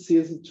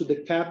criticism to the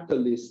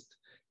capitalist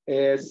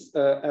as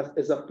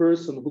a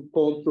person who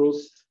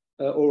controls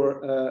or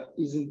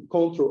is in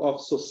control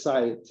of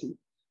society.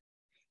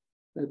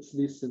 Let's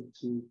listen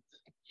to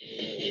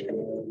it.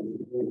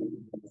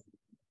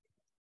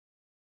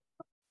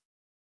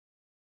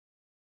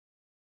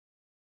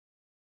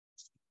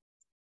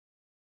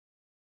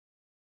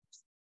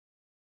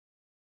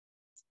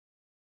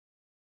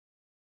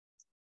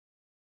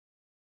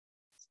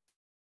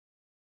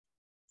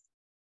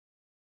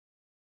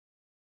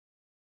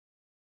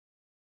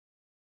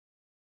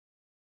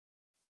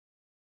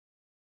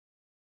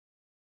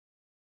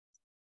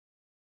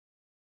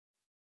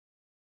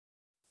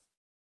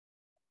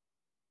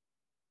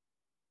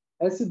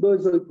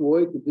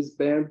 S288, this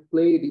band,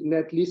 played in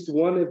at least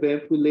one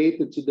event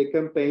related to the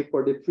campaign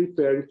for the Free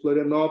Fair in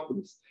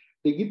Florianopolis.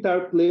 The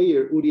guitar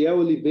player, Uriel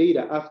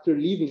Oliveira, after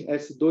leaving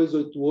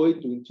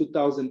S288 in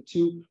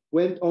 2002,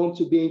 went on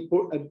to be an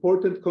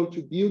important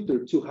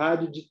contributor to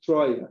Rádio de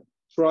Troia,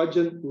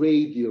 Trojan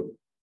Radio.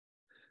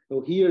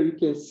 So here you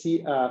can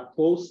see a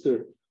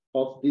poster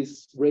of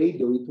this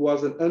radio. It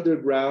was an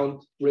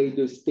underground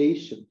radio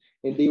station,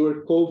 and they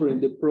were covering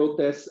the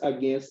protests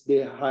against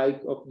the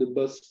hike of the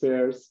bus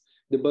fare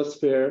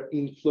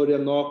in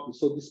Florianopolis.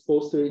 So this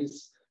poster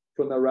is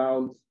from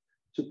around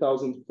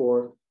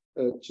 2004,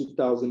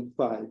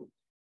 2005.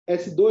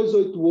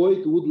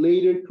 S288 would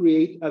later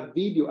create a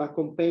video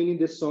accompanying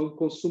the song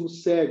Consumo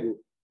Cego.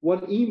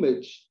 One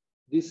image,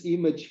 this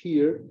image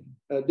here,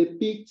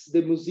 depicts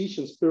the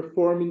musicians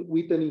performing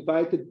with an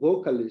invited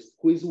vocalist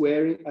who is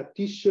wearing a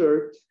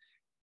t-shirt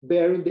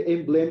bearing the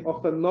emblem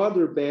of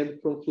another band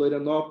from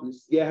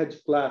Florianopolis, Guerra de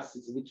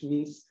Classes, which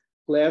means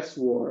class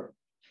war.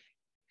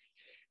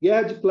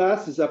 Guerra de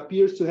Classes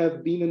appears to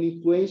have been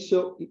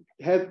influential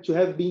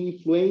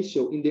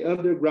in the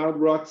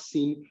underground rock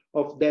scene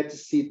of that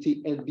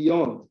city and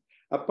beyond.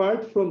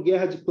 Apart from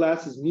Guerra de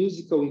Classes'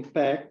 musical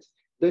impact,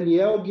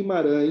 Daniel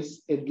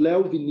Guimarães and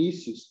Léo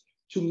Vinícius,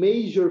 two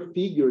major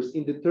figures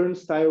in the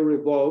turnstile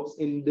revolts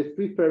and the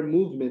free fair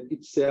movement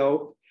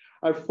itself,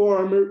 are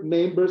former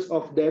members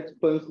of that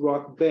punk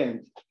rock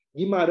band.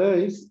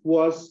 Guimarães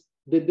was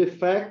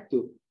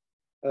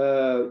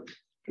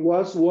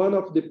was one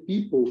of the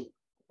people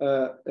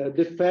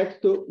de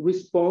facto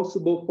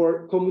responsible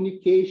for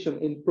communication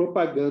and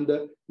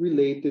propaganda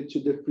related to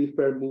the free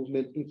fair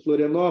movement in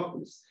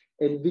Florianópolis.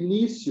 And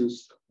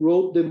Vinícius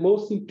wrote the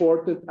most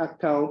important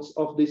accounts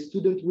of the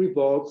student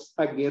revolts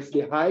against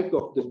the hike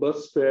of the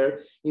bus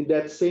fare in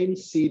that same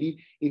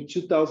city in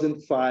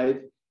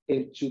 2005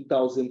 and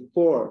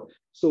 2004.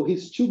 So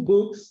his two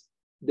books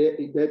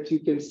that you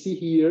can see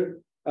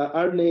here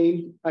are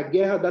named A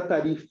Guerra da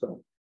Tarifa,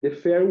 The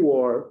Fair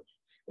War,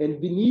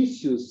 and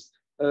Vinícius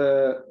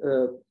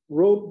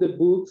wrote the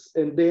books,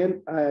 and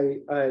then I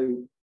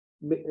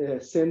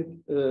sent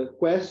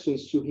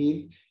questions to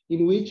him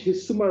in which he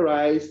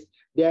summarized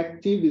the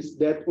activities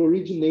that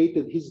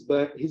originated his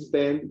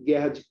band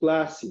Guerra de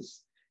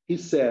Classes. He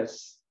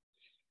says,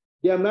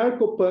 the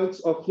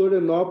anarcho-punks of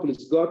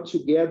Florianópolis got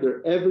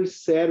together every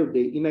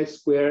Saturday in a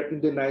square in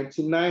the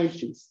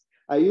 1990s.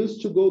 I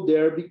used to go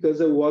there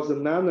because I was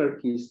an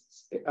anarchist.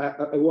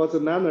 I was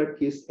an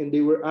anarchist and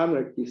they were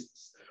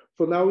anarchists.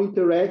 From our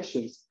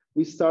interactions,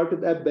 we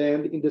started a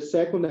band in the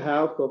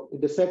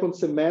second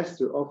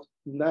semester of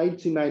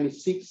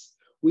 1996,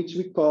 which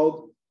we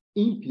called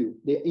Impio,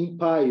 the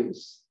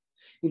Impious.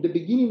 In the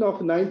beginning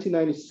of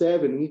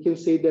 1997, we can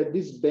say that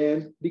this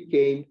band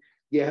became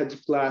Guerra de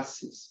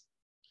Classes.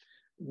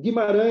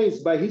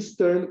 Guimarães, by his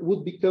turn,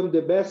 would become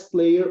the best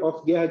player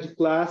of Guerra de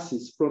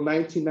Classes from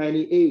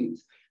 1998.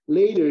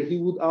 Later, he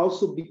would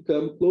also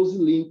become closely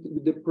linked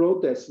with the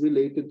protests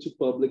related to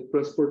public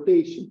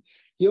transportation.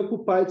 He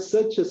occupied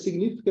such a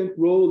significant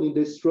role in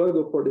the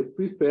struggle for the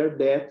free fare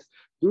that,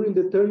 during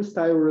the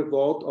Turnstile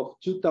Revolt of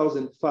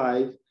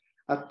 2005,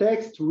 a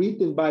text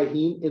written by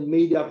him and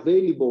made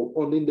available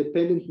on the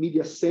Independent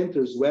Media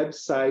Center's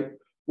website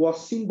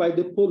was seen by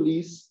the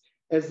police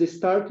as the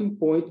starting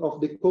point of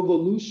the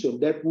convolution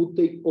that would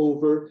take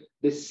over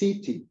the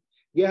city.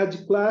 Guerra de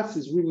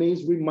Classes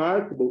remains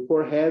remarkable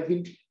for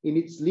having in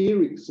its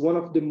lyrics one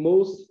of the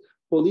most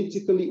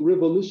politically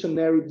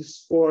revolutionary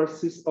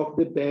discourses of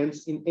the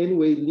bands in any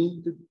way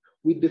linked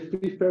with the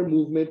free fair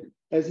movement,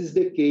 as is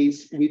the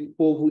case with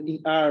Povo em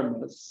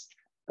Armas,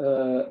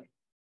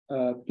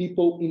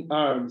 people in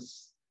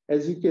arms.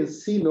 As you can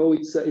see, no,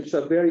 it's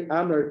a very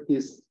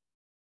anarchist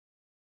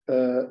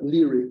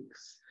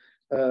lyrics.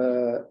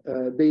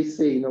 They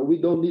say, we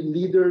don't need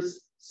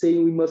leaders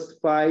saying we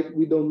must fight.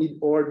 We don't need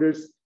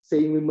orders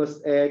saying we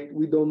must act.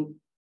 We don't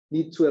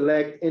need to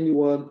elect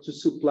anyone to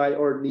supply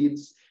our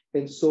needs,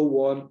 and so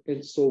on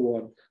and so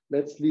on.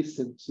 Let's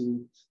listen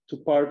to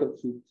part of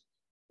it.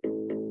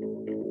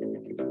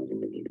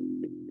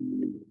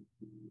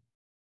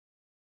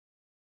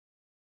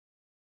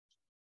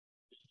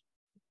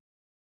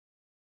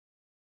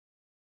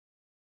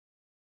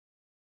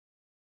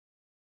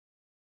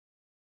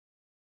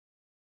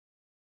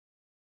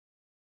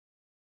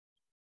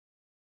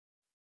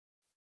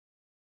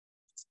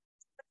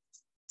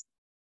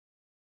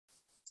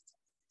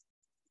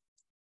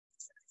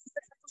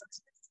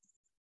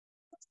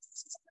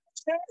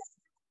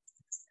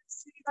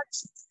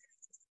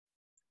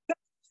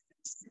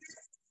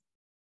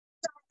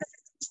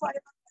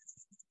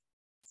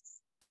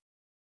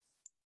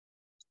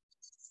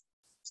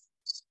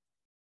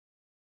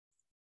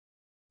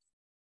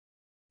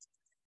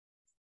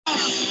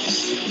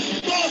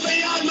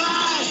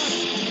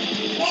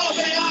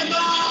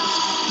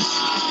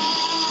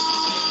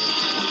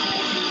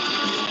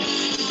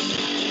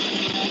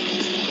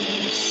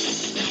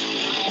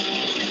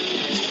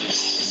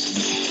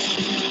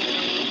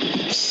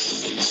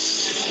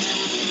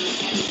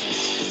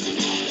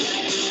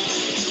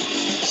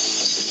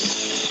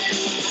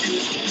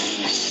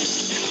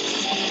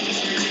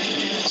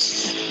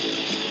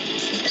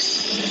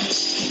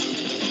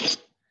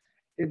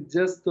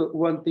 Just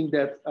one thing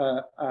that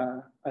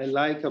I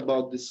like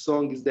about this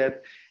song is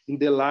that in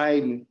the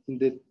line, in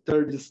the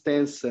third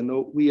stanza,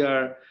 we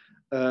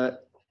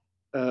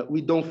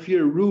don't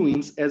fear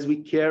ruins as we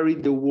carry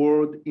the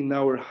world in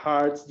our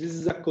hearts. This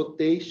is a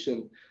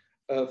quotation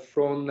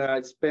from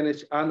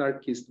Spanish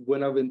anarchist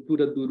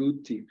Buenaventura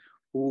Durruti,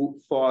 who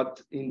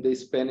fought in the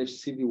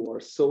Spanish Civil War.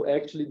 So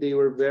actually they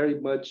were very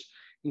much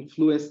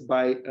influenced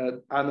by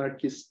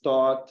anarchist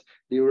thought.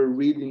 They were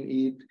reading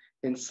it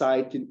and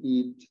citing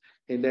it.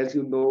 And as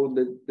you know,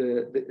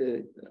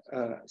 the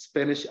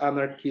Spanish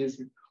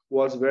anarchism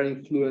was very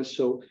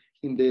influential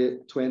in the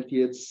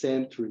 20th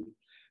century.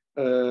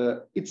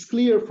 It's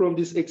clear from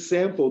this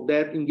example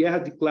that in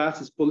Guerra de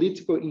Classes,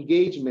 political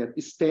engagement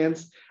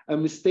stands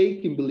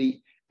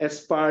unmistakably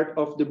as part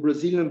of the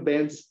Brazilian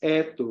band's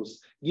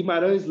ethos.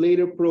 Guimarães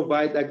later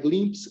provide a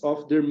glimpse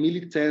of their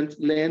militant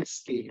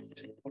landscape.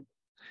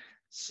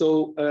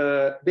 So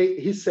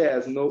he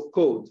says, no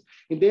quote,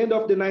 in the end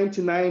of the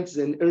 1990s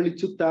and early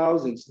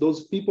 2000s,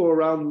 those people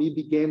around me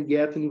began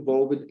getting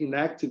involved in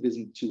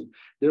activism too.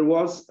 There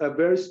was a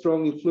very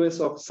strong influence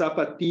of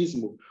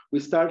Zapatismo. We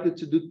started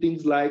to do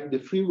things like the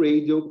free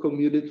radio,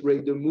 commuted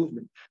radio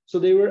movement. So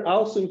they were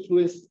also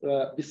influenced,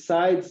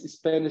 besides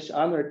Spanish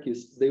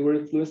anarchists, they were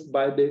influenced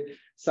by the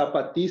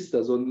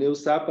Zapatistas or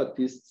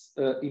neo-Zapatists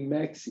in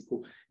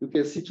Mexico. You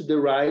can see to the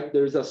right,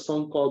 there's a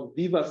song called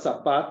Viva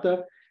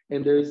Zapata,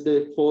 and there's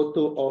the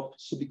photo of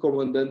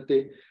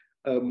Subcomandante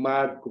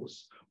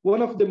Marcos.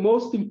 One of the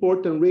most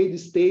important radio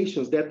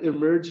stations that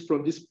emerged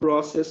from this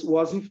process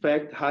was, in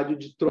fact, Rádio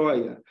de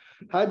Troia.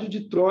 Rádio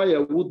de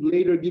Troia would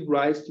later give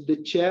rise to the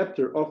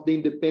chapter of the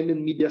Independent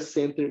Media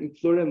Center in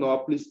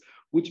Florianópolis,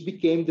 which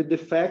became the de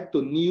facto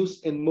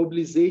news and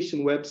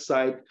mobilization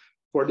website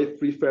for the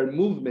Free Fair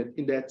movement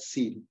in that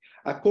city.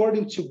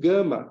 According to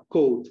Gama,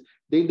 quote,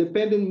 the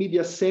Independent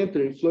Media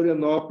Center in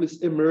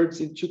Florianópolis emerged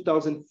in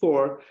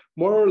 2004,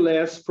 more or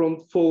less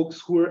from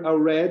folks who were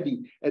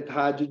already at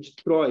Rádio de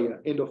Troia,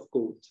 end of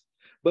quote.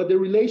 But the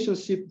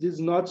relationship does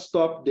not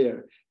stop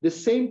there. The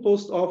same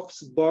post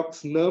office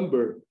box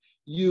number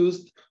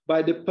used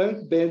by the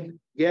punk band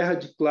Guerra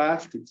de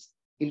Classes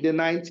in the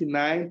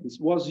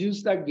 1990s was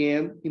used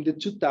again in the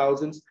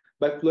 2000s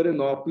by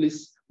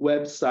Florianópolis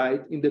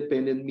website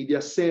Independent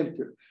Media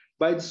Center.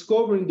 By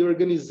discovering the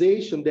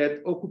organizations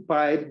that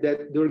occupied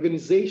that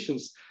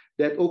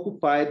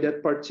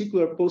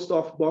particular post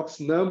office box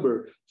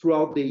number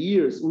throughout the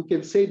years, we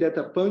can say that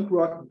a punk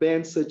rock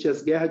band such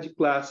as Guerra de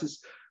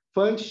Classes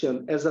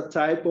functioned as a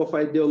type of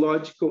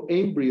ideological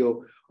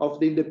embryo of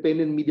the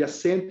Independent Media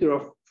Center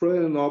of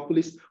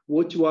Florianópolis,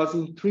 which was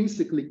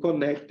intrinsically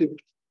connected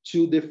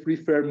to the Free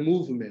Fair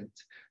movement.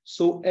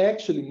 So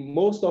actually,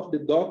 most of the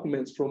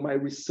documents from my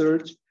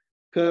research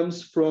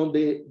comes from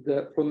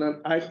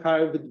an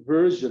archived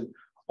version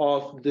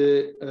of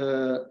the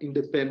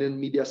Independent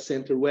Media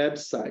Center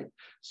website.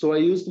 So I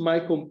used my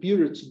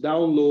computer to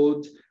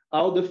download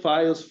all the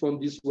files from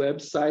this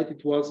website.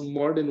 It was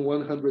more than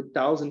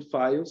 100,000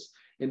 files,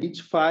 and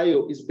each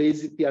file is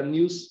basically a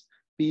news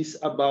piece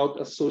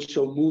about a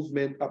social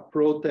movement, a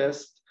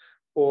protest,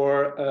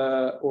 or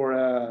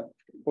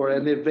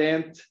an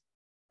event,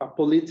 a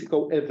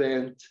political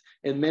event,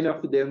 and many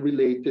of them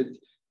related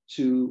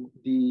to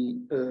the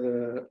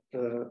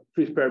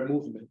Free Fair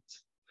movement.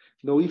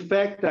 Now, in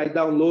fact, I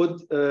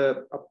download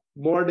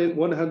more than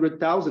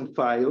 100,000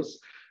 files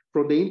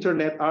from the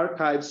Internet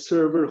Archive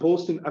server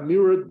hosting a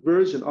mirrored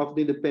version of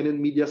the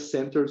Independent Media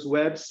Center's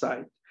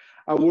website,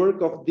 a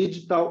work of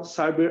digital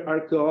cyber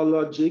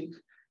archaeologic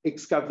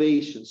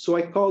excavation. So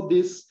I call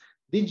this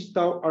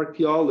digital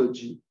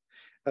archaeology.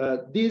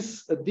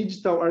 This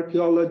digital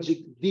archaeologic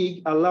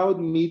dig allowed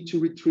me to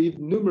retrieve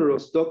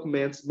numerous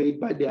documents made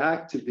by the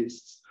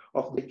activists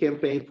of the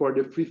campaign for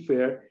the Free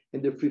Fair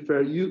and the Free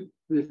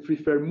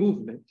Fair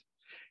movement.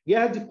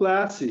 Guerra de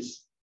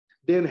Classes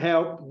then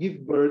helped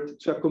give birth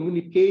to a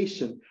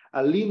communication,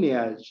 a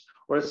lineage,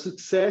 or a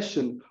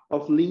succession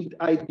of linked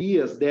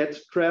ideas that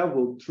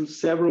traveled through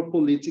several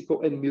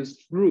political and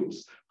music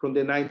groups from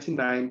the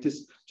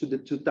 1990s to the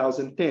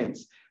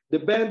 2010s. The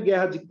band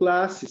Guerra de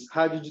Classes,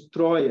 Rádio de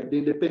Troia, the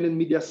Independent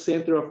Media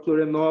Center of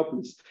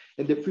Florianópolis,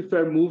 and the Free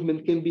Fair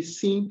movement can be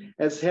seen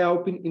as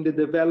helping in the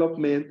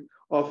development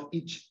of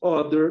each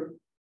other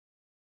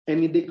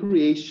and in the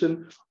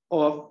creation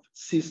of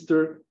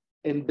sister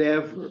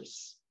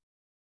endeavors.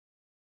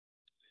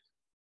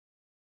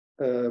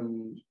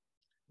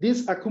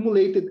 This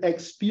accumulated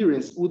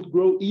experience would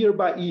grow year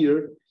by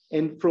year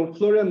and from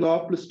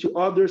Florianópolis to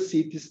other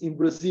cities in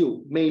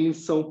Brazil, mainly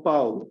São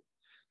Paulo.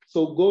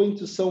 So going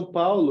to São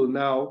Paulo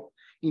now,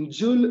 in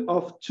July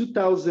of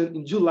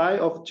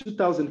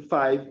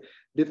 2005,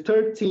 the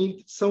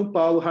 13th São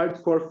Paulo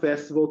Hardcore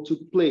Festival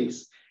took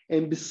place.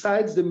 And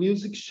besides the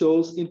music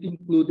shows, it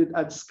included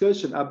a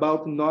discussion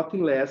about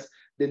nothing less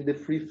than the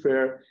Free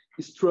Fair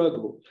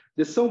struggle.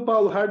 The São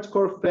Paulo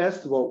Hardcore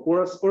Festival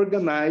was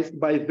organized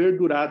by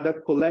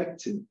Verdurada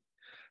Collective,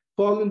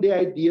 following the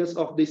ideas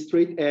of the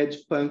straight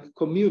edge punk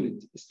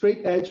community.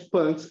 Straight edge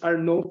punks are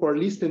known for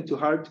listening to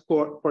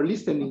hardcore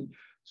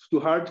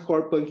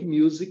punk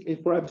music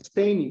and for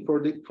abstaining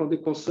from the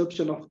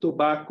consumption of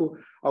tobacco,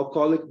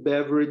 alcoholic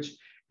beverage,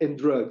 and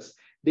drugs.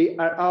 They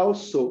are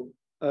also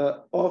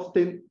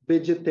often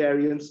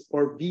vegetarians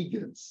or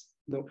vegans.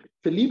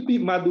 Felipe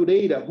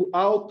Madureira, who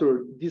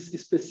authored this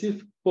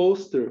specific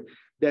poster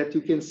that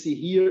you can see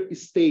here,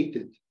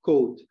 stated,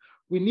 quote,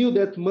 "We knew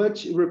that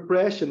much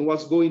repression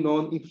was going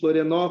on in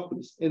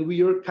Florianópolis, and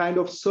we were kind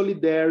of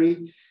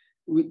solidarity.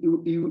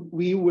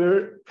 We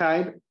were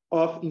kind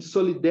of in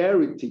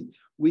solidarity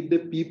with the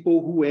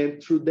people who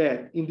went through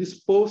that. In this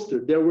poster,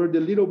 there were the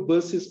little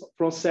buses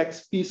from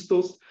Sex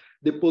Pistols.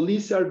 The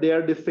police are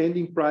there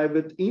defending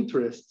private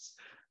interests.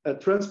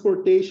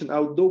 Transportation,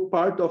 although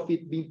part of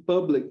it being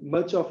public,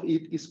 much of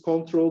it is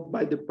controlled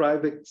by the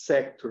private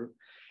sector.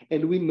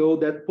 And we know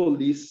that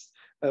police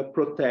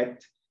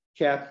protect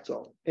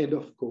capital," end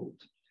of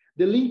quote.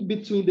 The link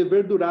between the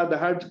Verdurada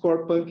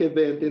hardcore punk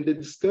event and the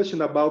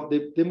discussion about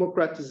the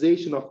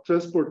democratization of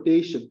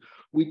transportation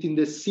within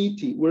the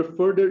city were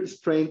further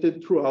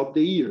strengthened throughout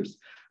the years.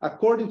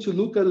 According to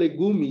Lucas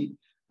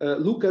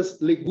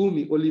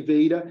Legume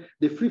Oliveira,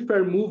 the Free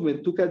Fair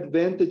movement took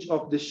advantage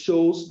of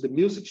the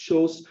music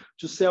shows,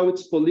 to sell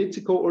its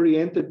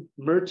political-oriented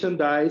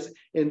merchandise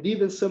and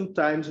even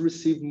sometimes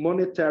receive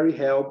monetary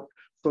help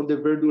from the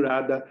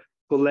Verdurada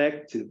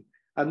collective.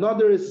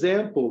 Another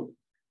example,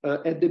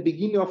 at the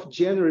beginning of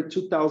January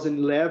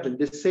 2011,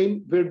 the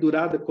same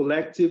Verdurada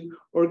collective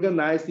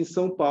organized in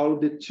São Paulo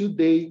the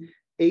two-day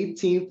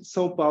 18th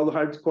São Paulo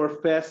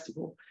Hardcore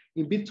Festival.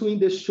 In between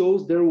the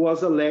shows, there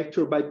was a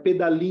lecture by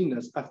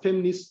Pedalinas, a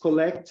feminist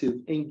collective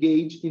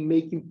engaged in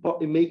making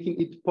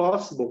it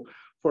possible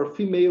for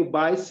female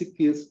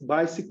bicyclists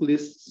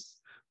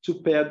to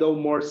pedal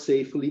more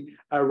safely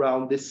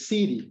around the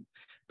city.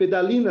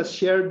 Pedalinas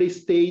shared the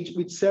stage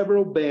with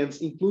several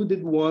bands,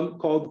 including one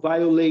called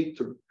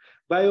Violator.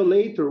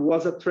 Violator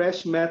was a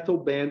thrash metal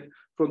band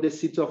from the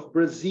city of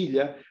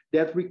Brasília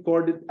that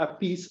recorded a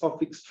piece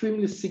of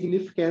extremely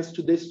significance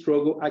to the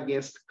struggle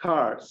against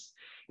cars.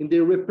 In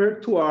their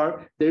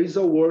repertoire, there is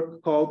a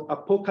work called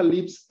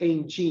Apocalypse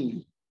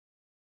Engine.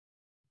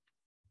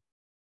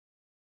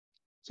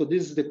 So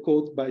this is the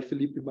quote by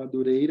Felipe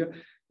Madureira.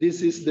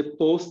 This is the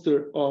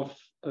poster of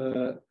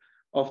the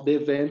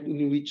event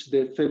in which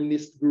the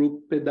feminist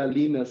group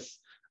Pedalinas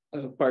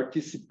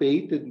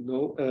participated,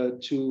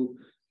 to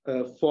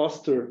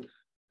foster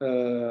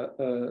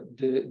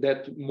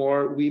that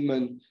more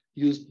women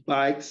use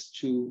bikes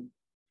to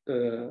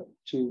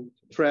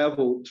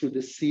travel through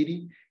the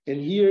city. And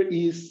here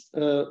is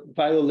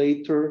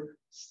Violator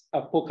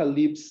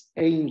Apocalypse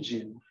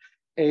Engine.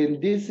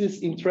 And this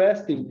is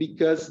interesting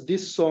because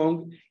this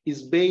song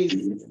is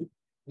based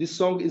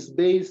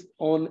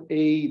on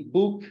a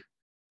book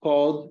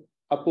called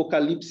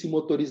Apocalipse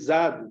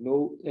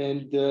Motorizado,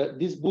 and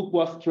this book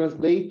was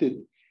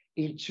translated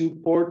into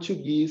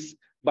Portuguese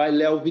by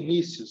Léo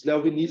Vinícius.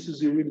 Léo Vinícius,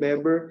 you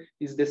remember,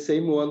 is the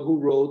same one who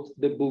wrote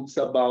the books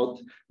about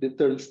the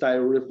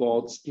turnstile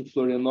revolts in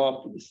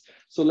Florianópolis.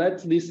 So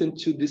let's listen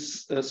to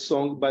this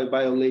song by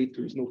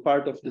Violators,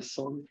 part of the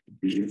song.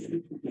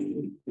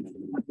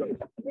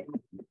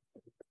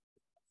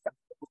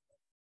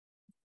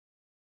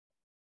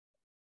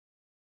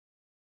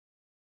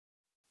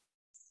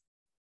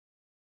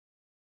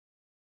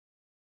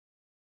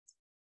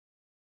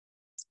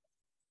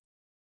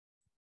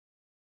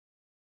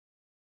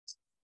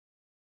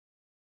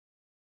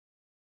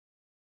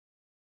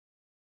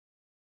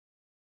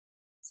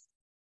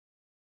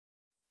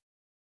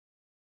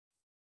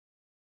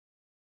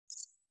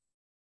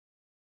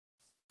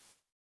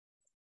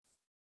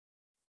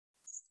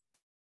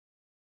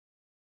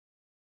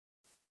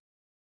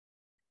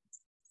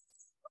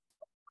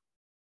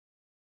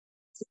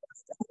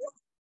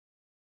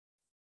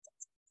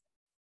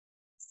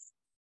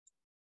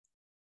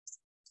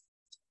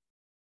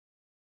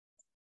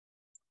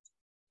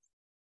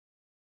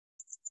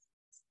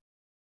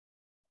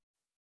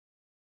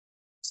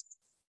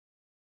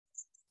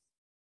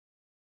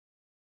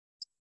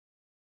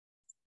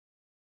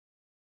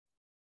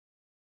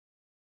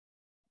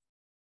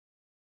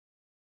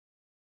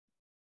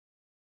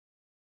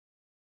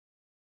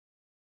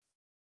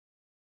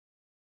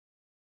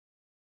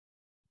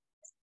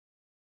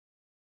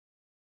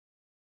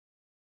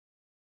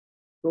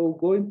 So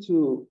going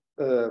to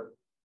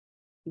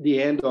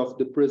the end of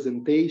the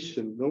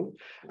presentation,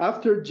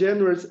 after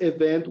January's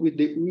event with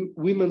the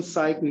women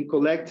cycling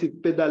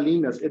collective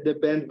Pedalinas and the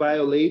band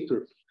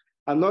Violator,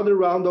 another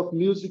round of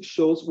music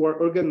shows were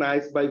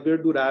organized by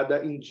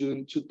Verdurada in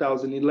June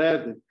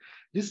 2011.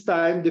 This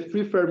time, the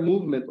Free Fair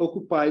movement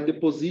occupied the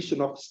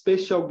position of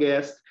special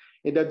guest,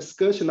 and a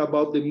discussion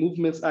about the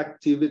movement's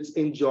activities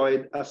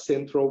enjoyed a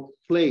central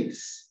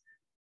place.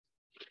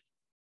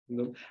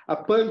 A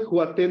punk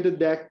who attended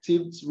the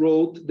activities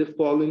wrote the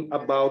following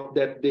about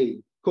that day,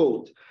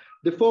 quote,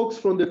 "The folks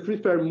from the Free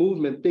Fair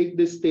movement take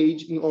the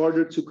stage in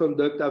order to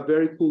conduct a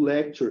very cool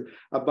lecture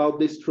about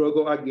the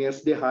struggle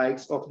against the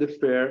hikes of the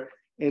fair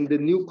and the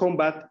new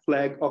combat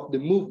flag of the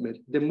movement,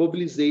 the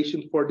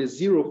mobilization for the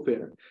zero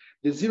fare.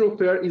 The zero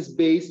fare is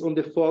based on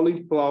the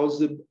following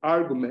plausible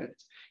argument.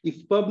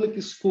 If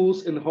public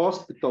schools and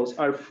hospitals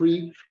are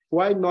free,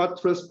 why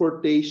not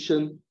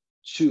transportation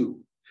too?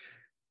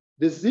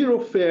 The zero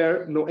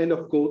fare," end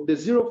of quote, "the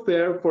zero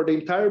fare for the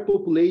entire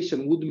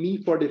population would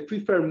mean for the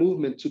Free Fare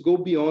movement to go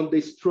beyond the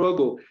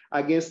struggle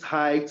against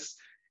hikes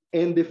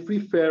and the free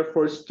fare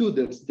for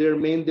students, their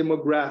main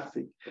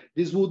demographic.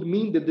 This would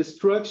mean the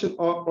destruction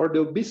or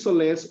the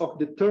obsolescence of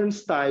the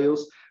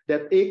turnstiles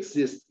that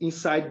exist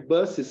inside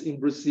buses in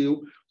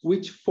Brazil,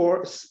 which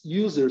force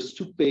users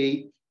to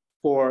pay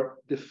for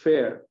the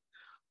fare."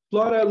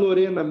 Flora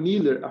Lorena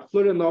Miller, a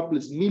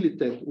Florianópolis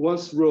militant,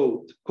 once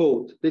wrote,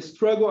 quote, "The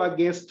struggle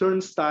against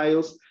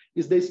turnstiles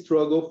is the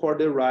struggle for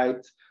the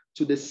right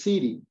to the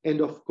city,"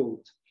 end of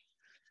quote.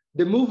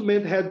 The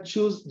movement had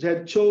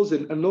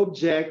chosen an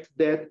object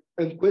that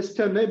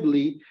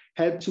unquestionably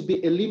had to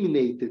be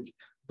eliminated,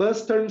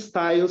 Bus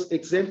turnstiles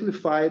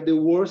exemplify the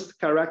worst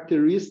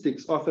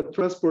characteristics of a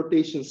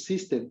transportation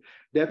system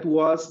that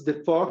was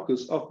the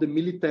focus of the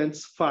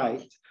militants'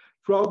 fight.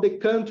 Throughout the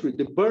country,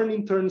 the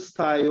burning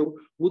turnstile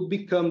would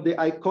become the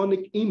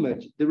iconic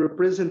image, the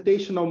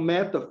representational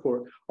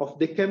metaphor of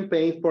the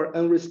campaign for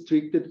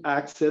unrestricted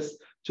access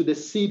to the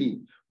city.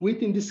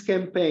 Within this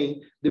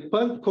campaign, the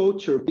punk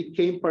culture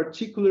became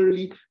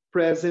particularly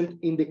present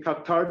in the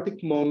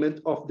cathartic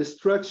moment of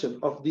destruction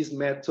of these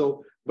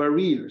metal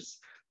barriers.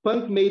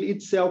 Punk made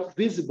itself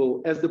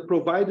visible as the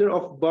provider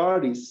of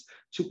bodies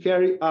to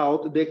carry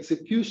out the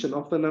execution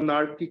of an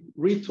anarchic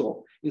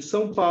ritual. In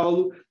São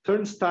Paulo,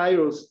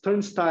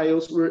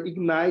 turnstiles were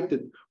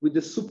ignited with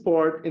the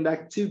support and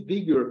active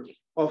vigor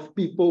of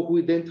people who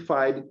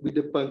identified with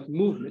the punk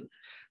movement.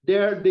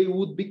 There, they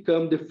would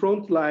become the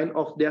front line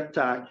of the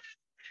attack.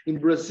 In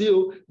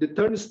Brazil, the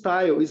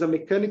turnstile is a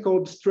mechanical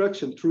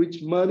obstruction through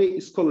which money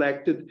is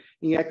collected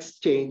in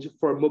exchange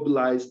for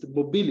mobilized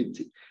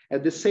mobility.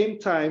 At the same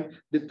time,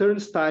 the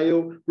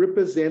turnstile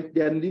represents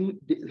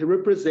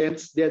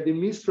the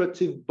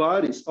administrative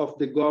bodies of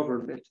the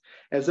government.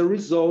 As a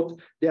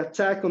result, the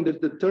attack on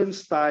the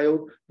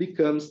turnstile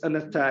becomes an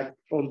attack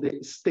on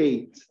the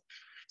state.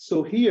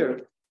 So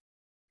here,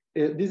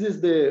 this is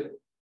the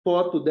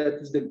photo that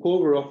is the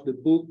cover of the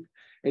book.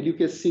 And you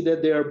can see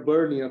that they are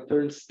burning a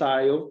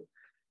turnstile.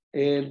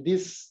 And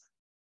this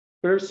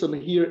person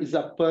here is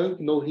a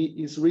punk. No, he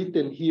is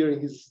written here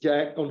in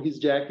on his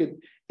jacket,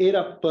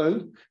 Era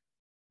Punk,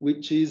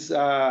 which is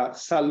a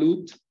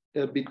salute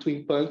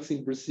between punks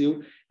in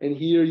Brazil. And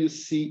here you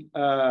see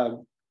a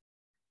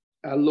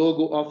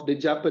logo of the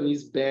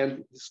Japanese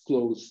band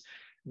Disclose.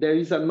 There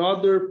is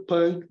another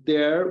punk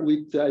there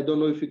with, I don't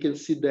know if you can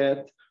see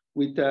that,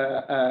 with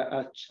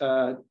a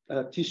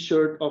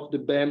t-shirt of the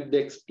band The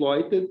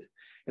Exploited.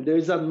 And there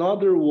is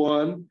another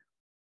one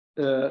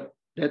that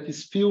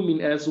is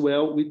filming as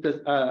well with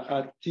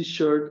a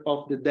t-shirt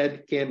of the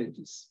Dead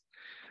Kennedys.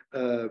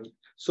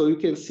 So you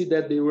can see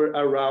that they were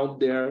around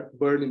there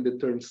burning the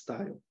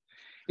turnstile.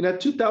 In a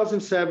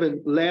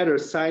 2007 letter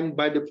signed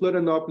by the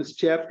Florianópolis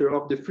chapter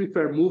of the Free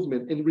Fair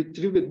movement and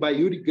retrieved by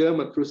Yuri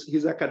Gama through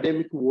his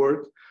academic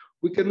work,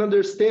 we can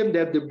understand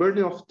that the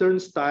burning of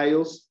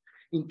turnstiles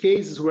in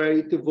cases where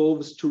it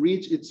evolves to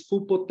reach its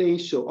full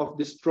potential of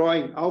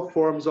destroying all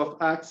forms of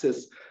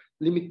access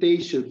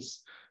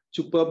limitations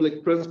to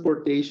public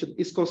transportation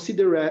is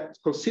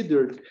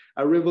considered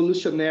a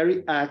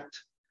revolutionary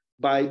act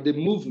by the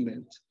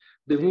movement.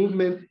 The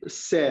movement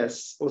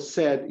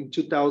said in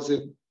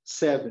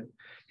 2007,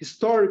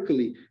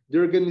 historically, the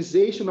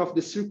organization of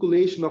the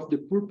circulation of the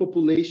poor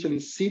population in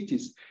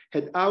cities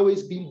had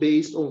always been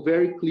based on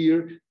very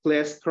clear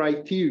class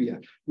criteria,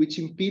 which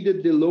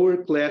impeded the lower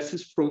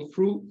classes from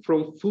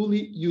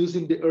fully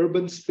using the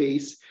urban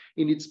space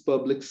in its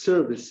public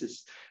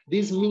services.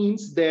 This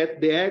means that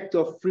the act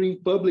of freeing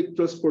public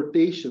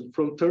transportation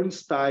from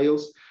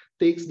turnstiles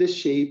takes the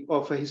shape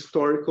of a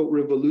historical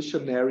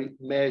revolutionary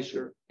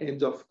measure,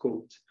 end of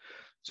quote.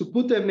 To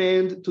put an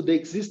end to the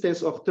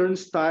existence of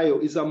turnstile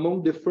is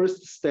among the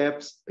first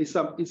steps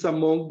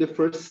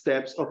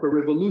of a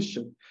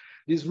revolution.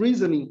 This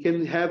reasoning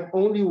can have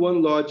only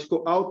one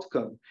logical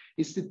outcome.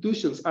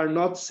 Institutions are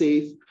not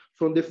safe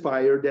from the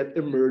fire that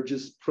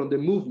emerges from the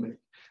movement.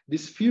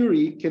 This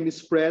fury can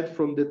spread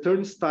from the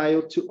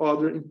turnstile to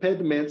other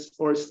impediments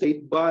or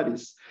state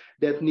bodies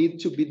that need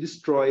to be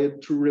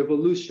destroyed through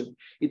revolution.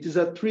 It is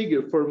a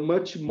trigger for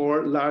much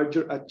more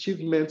larger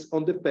achievements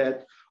on the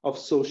path of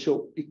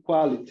social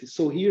equality.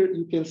 So here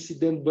you can see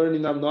them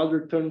burning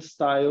another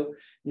turnstile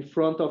in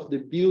front of the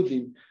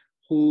building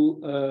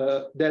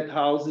that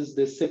houses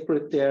the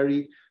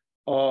Secretary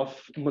of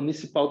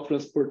Municipal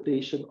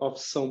Transportation of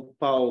São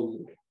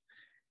Paulo.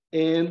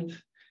 And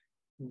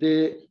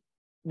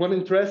one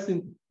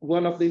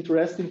of the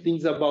interesting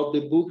things about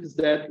the book is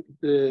that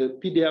the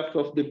PDF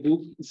of the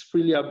book is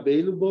freely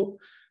available,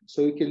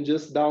 so you can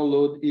just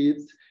download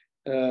it.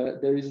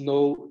 There is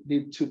no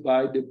need to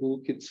buy the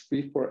book. It's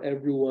free for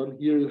everyone.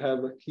 Here you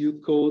have a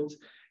QR code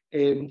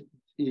and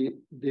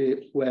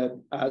the web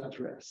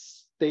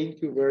address.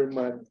 Thank you very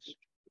much.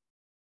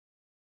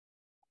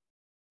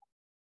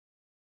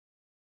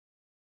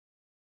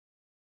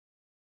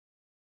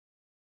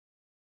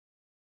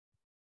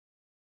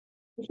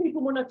 If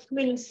people want to come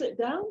in and sit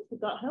down,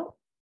 would that help?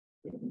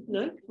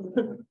 No?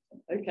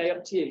 Okay,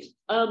 up to you.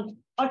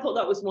 I thought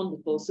that was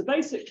wonderful. So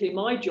basically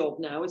my job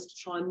now is to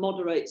try and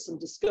moderate some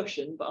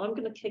discussion, but I'm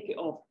going to kick it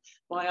off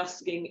by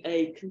asking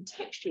a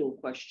contextual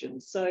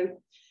question. So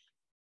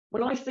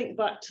when I think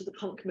back to the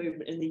punk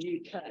movement in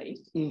the UK,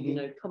 you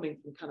know, coming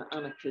from kind of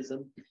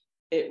anarchism,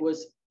 it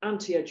was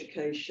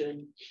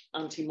anti-education,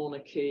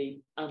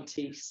 anti-monarchy,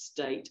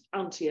 anti-state,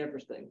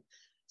 anti-everything.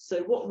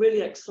 So what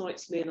really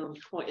excites me, and I'm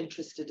quite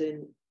interested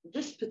in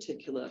this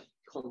particular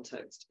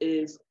context,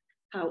 is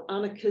how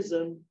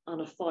anarchism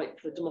and a fight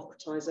for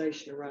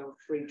democratization around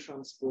free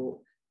transport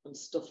and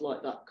stuff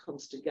like that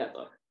comes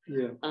together.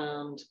 Yeah.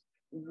 And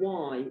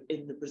why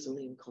in the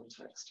Brazilian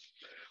context?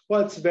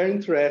 Well, it's very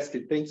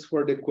interesting. Thanks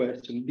for the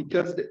question.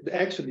 Because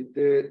actually,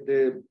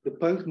 the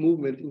punk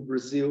movement in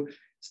Brazil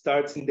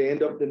starts in the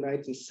end of the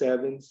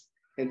 1970s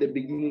and the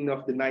beginning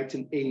of the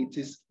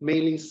 1980s,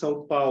 mainly in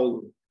São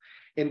Paulo.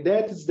 And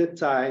that is the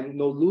time,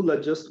 Lula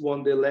just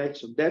won the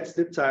election. That's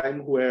the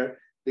time where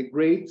the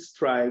great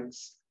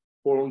strikes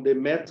for the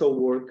metal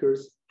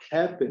workers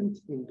happened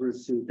in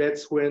Brazil.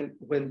 That's when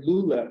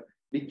Lula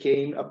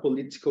became a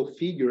political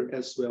figure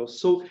as well.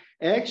 So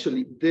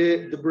actually,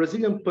 the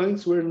Brazilian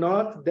punks were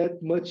not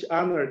that much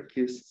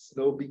anarchists,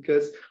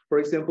 because, for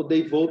example,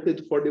 they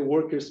voted for the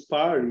Workers'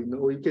 Party.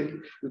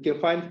 You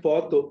can find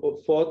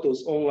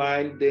photos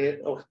online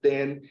of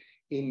them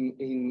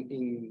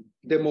in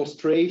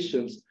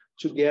demonstrations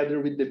together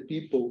with the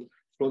people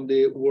from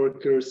the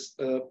Workers'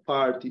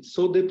 Party.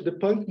 So the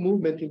punk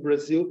movement in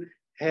Brazil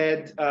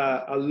had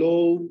a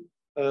low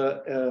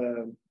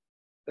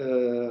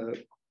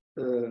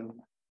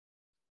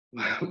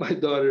my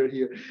daughter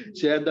here,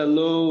 she had a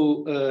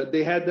low,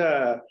 they had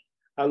a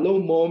low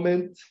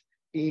moment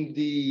in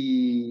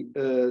the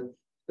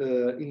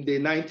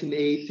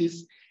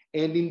 1980s,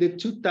 and in the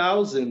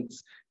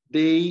 2000s,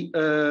 they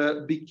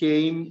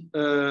became,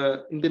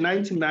 in the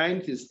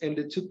 1990s and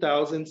the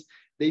 2000s,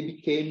 they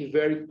became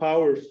very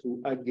powerful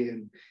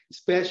again,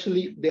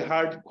 especially the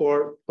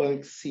hardcore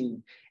punk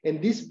scene.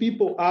 And these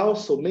people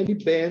also, many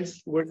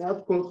bands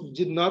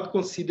did not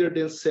consider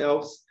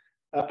themselves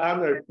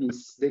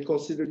anarchists. They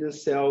consider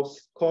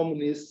themselves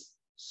communists,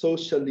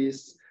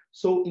 socialists.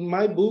 So in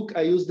my book,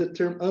 I use the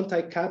term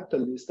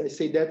anti-capitalist. I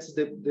say that's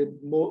the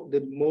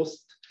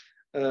most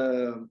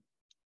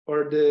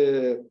or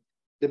the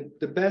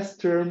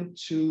best term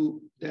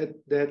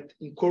that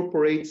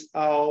incorporates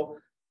all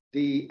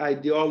the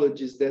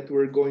ideologies that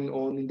were going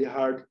on in the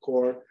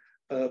hardcore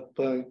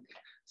punk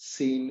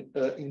scene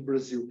in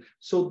Brazil.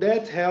 So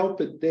that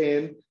helped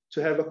then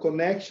to have a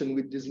connection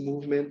with this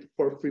movement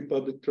for free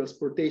public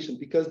transportation,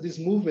 because this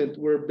movement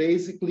were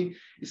basically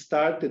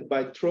started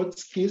by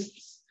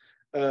Trotskyists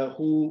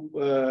who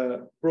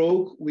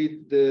broke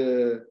with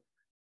the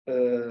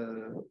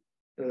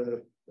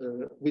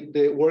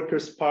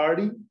Workers'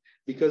 Party,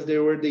 because they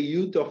were the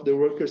youth of the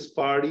Workers'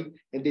 Party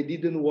and they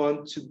didn't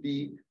want to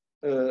be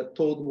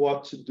told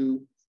what to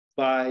do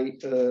by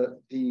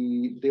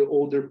the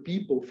older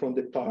people from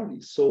the party.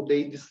 So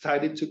they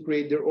decided to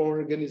create their own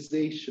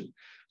organization.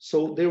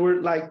 So they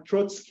were like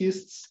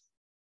Trotskyists,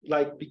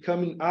 like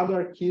becoming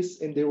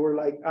anarchists, and they were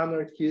like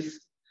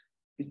anarchists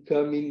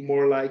becoming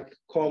more like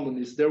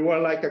communists. There were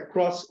like a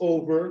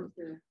crossover.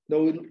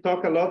 We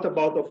talk a lot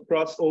about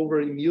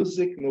crossover in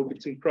music,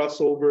 between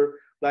crossover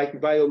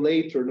like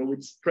Violator,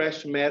 it's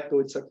thrash metal,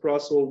 it's a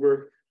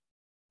crossover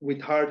with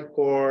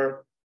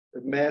hardcore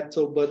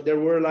metal, but there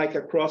were like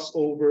a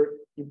crossover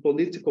in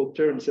political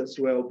terms as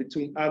well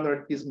between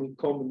anarchism and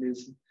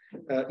communism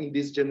in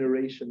this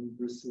generation in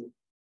Brazil.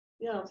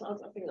 Yeah, I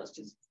think that's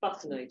just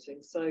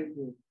fascinating. So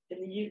in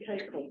the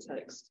UK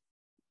context,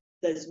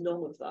 there's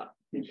none of that,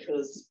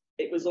 because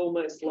it was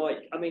almost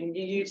like, you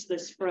use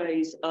this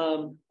phrase,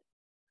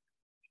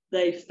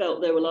 they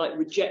felt they were like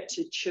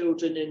rejected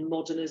children in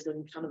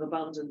modernism, kind of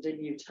abandoned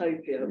in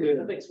utopia. I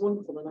think it's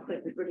wonderful, and I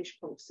think the British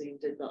punk scene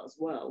did that as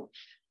well.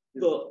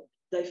 But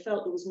they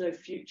felt there was no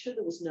future,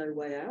 there was no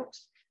way out.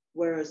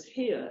 Whereas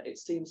here, it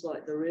seems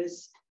like there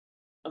is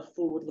a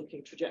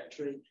forward-looking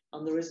trajectory,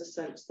 and there is a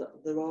sense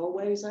that there are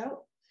ways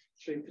out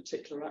through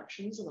particular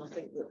actions, and I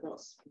think that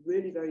that's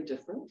really very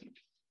different.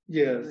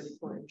 Yes, really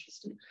quite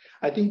interesting.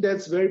 I think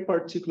that's very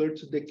particular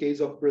to the case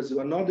of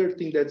Brazil. Another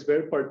thing that's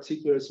very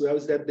particular as well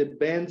is that the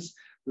bands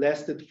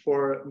lasted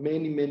for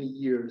many, many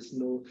years.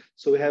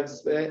 So we have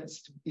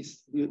bands,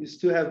 we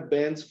still have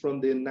bands from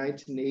the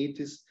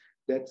 1980s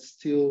that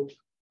still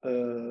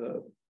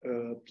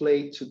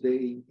play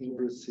today in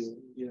Brazil.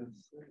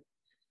 Yes.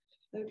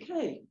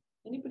 Okay.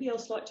 Anybody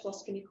else like to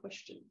ask any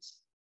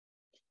questions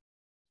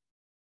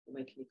or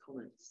make any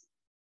comments?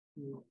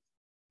 You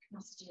can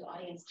also do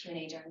audience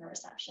Q&A during the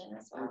reception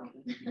as well.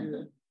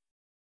 Okay.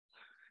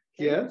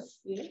 Yes.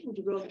 Yeah, would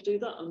you rather do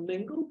that and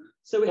mingle?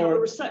 So we have a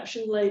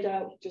reception laid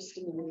out just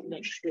in the room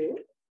next door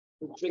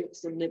with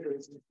drinks and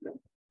niggers and stuff.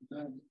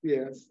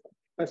 Yes.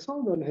 I saw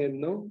it on him,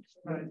 no?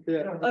 Right.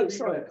 Yeah. Oh,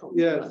 sorry, I can't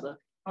Yes.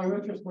 I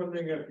was just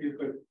wondering if you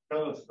could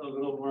tell us a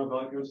little more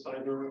about your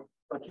side of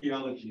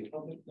archaeology.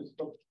 How did this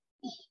book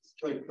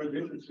like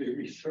religiously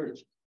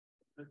researched?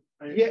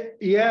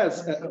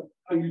 Yes.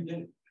 How you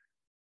did?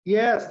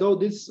 Yes, though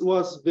this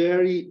was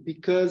very,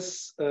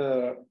 because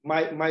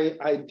my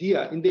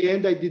idea, in the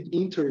end I did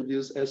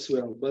interviews as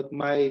well, but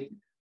my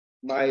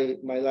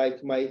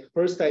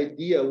first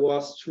idea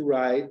was to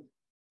write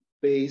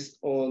based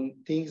on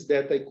things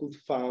that I could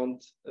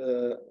find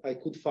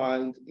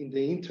in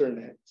the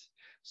internet.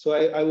 So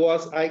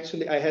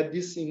I had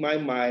this in my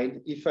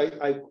mind, if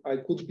I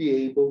could be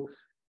able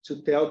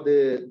to tell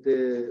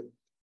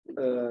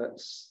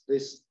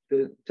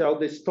tell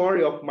the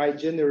story of my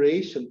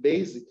generation,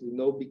 basically,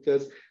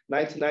 because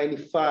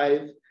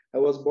 1995, I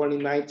was born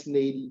in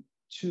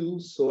 1982,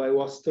 so I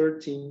was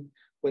 13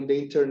 when the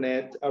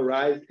internet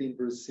arrived in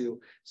Brazil.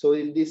 So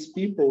these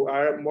people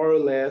are more or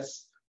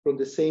less from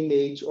the same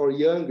age or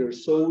younger.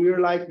 So we're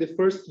like the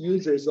first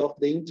users of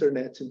the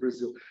internet in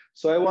Brazil.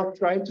 So I was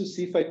trying to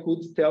see if I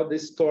could tell the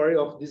story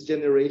of this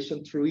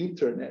generation through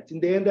internet. In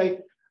the end,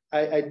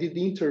 I did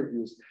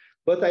interviews,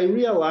 but I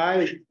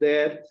realized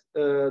that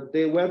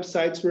the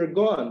websites were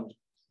gone.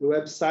 The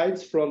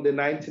websites from the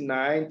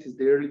 1990s,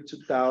 the early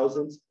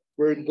 2000s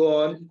were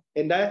gone.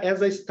 And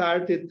as I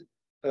started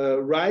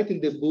writing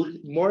the book,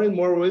 more and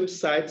more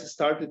websites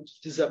started to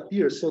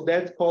disappear. So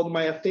that called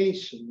my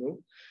attention. You know?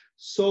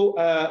 So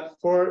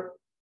for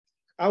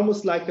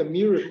almost like a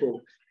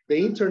miracle, the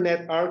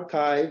Internet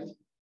Archive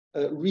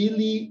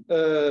really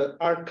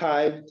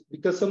archived,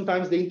 because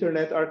sometimes the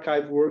Internet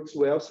Archive works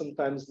well,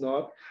 sometimes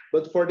not.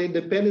 But for the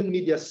Independent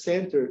Media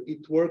Center,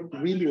 it worked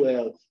really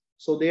well.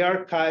 So they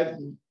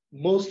archived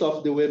most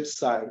of the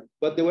website,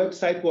 but the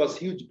website was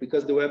huge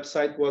because the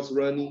website was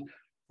running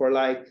for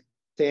like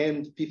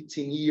 10,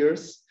 15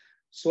 years.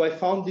 So I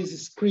found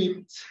this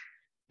script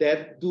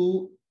that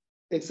do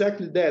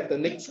exactly that,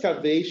 an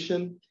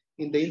excavation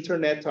in the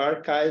Internet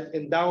Archive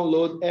and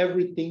download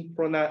everything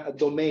from a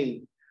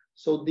domain.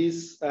 So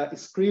this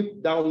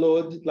script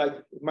download, like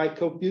my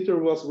computer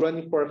was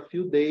running for a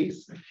few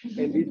days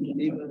and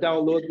it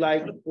downloaded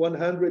like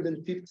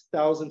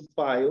 150,000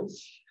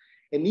 files.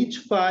 And each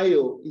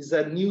file is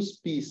a news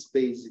piece,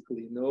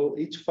 basically, you know,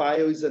 each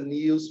file is a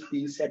news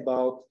piece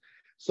about.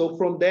 So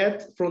from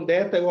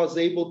that I was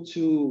able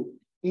to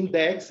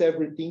index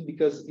everything,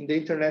 because in the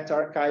Internet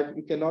Archive,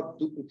 you cannot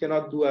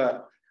do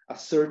a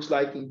search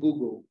like in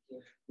Google.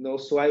 You know,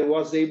 so I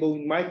was able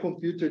in my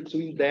computer to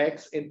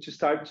index and to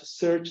start to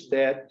search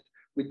that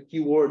with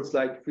keywords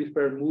like free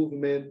fair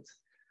movement,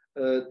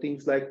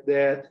 things like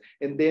that.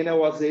 And then I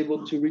was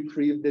able to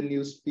retrieve the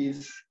news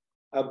piece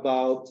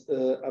about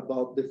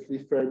the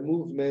free fair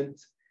movement.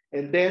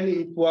 And then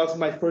it was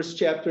my first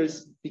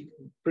chapters,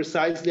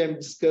 precisely I'm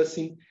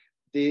discussing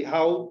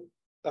how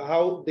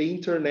the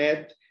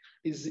internet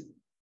is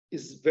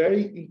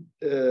very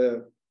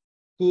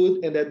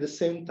good, and at the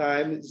same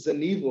time it's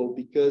an evil,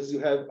 because you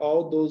have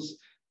all those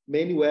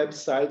many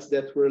websites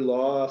that were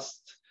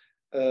lost,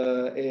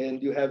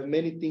 and you have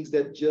many things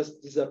that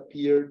just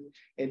disappeared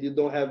and you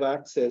don't have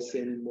access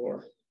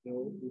anymore. You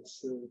know,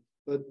 it's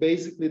but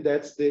basically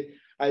that's the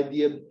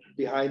idea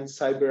behind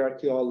cyber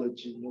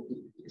archaeology, you know,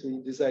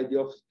 between this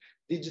idea of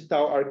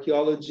digital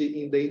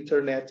archaeology in the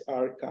Internet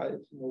Archive,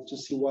 you know, to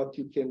see what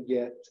you can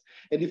get.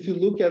 And if you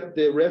look at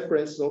the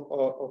reference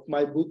of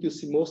my book, you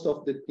see most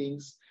of the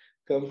things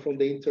come from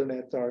the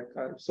Internet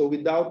Archive. So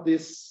without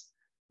this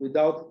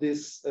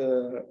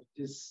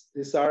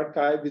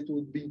archive, it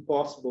would be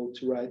impossible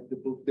to write the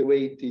book the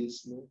way it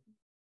is. You know?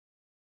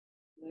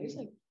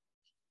 Amazing.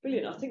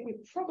 Brilliant. I think we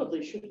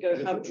probably should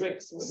go have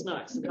drinks and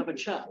snacks and have a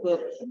chat. But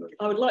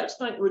I would like to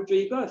thank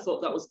Rodrigo. I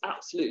thought that was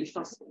absolutely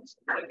fascinating.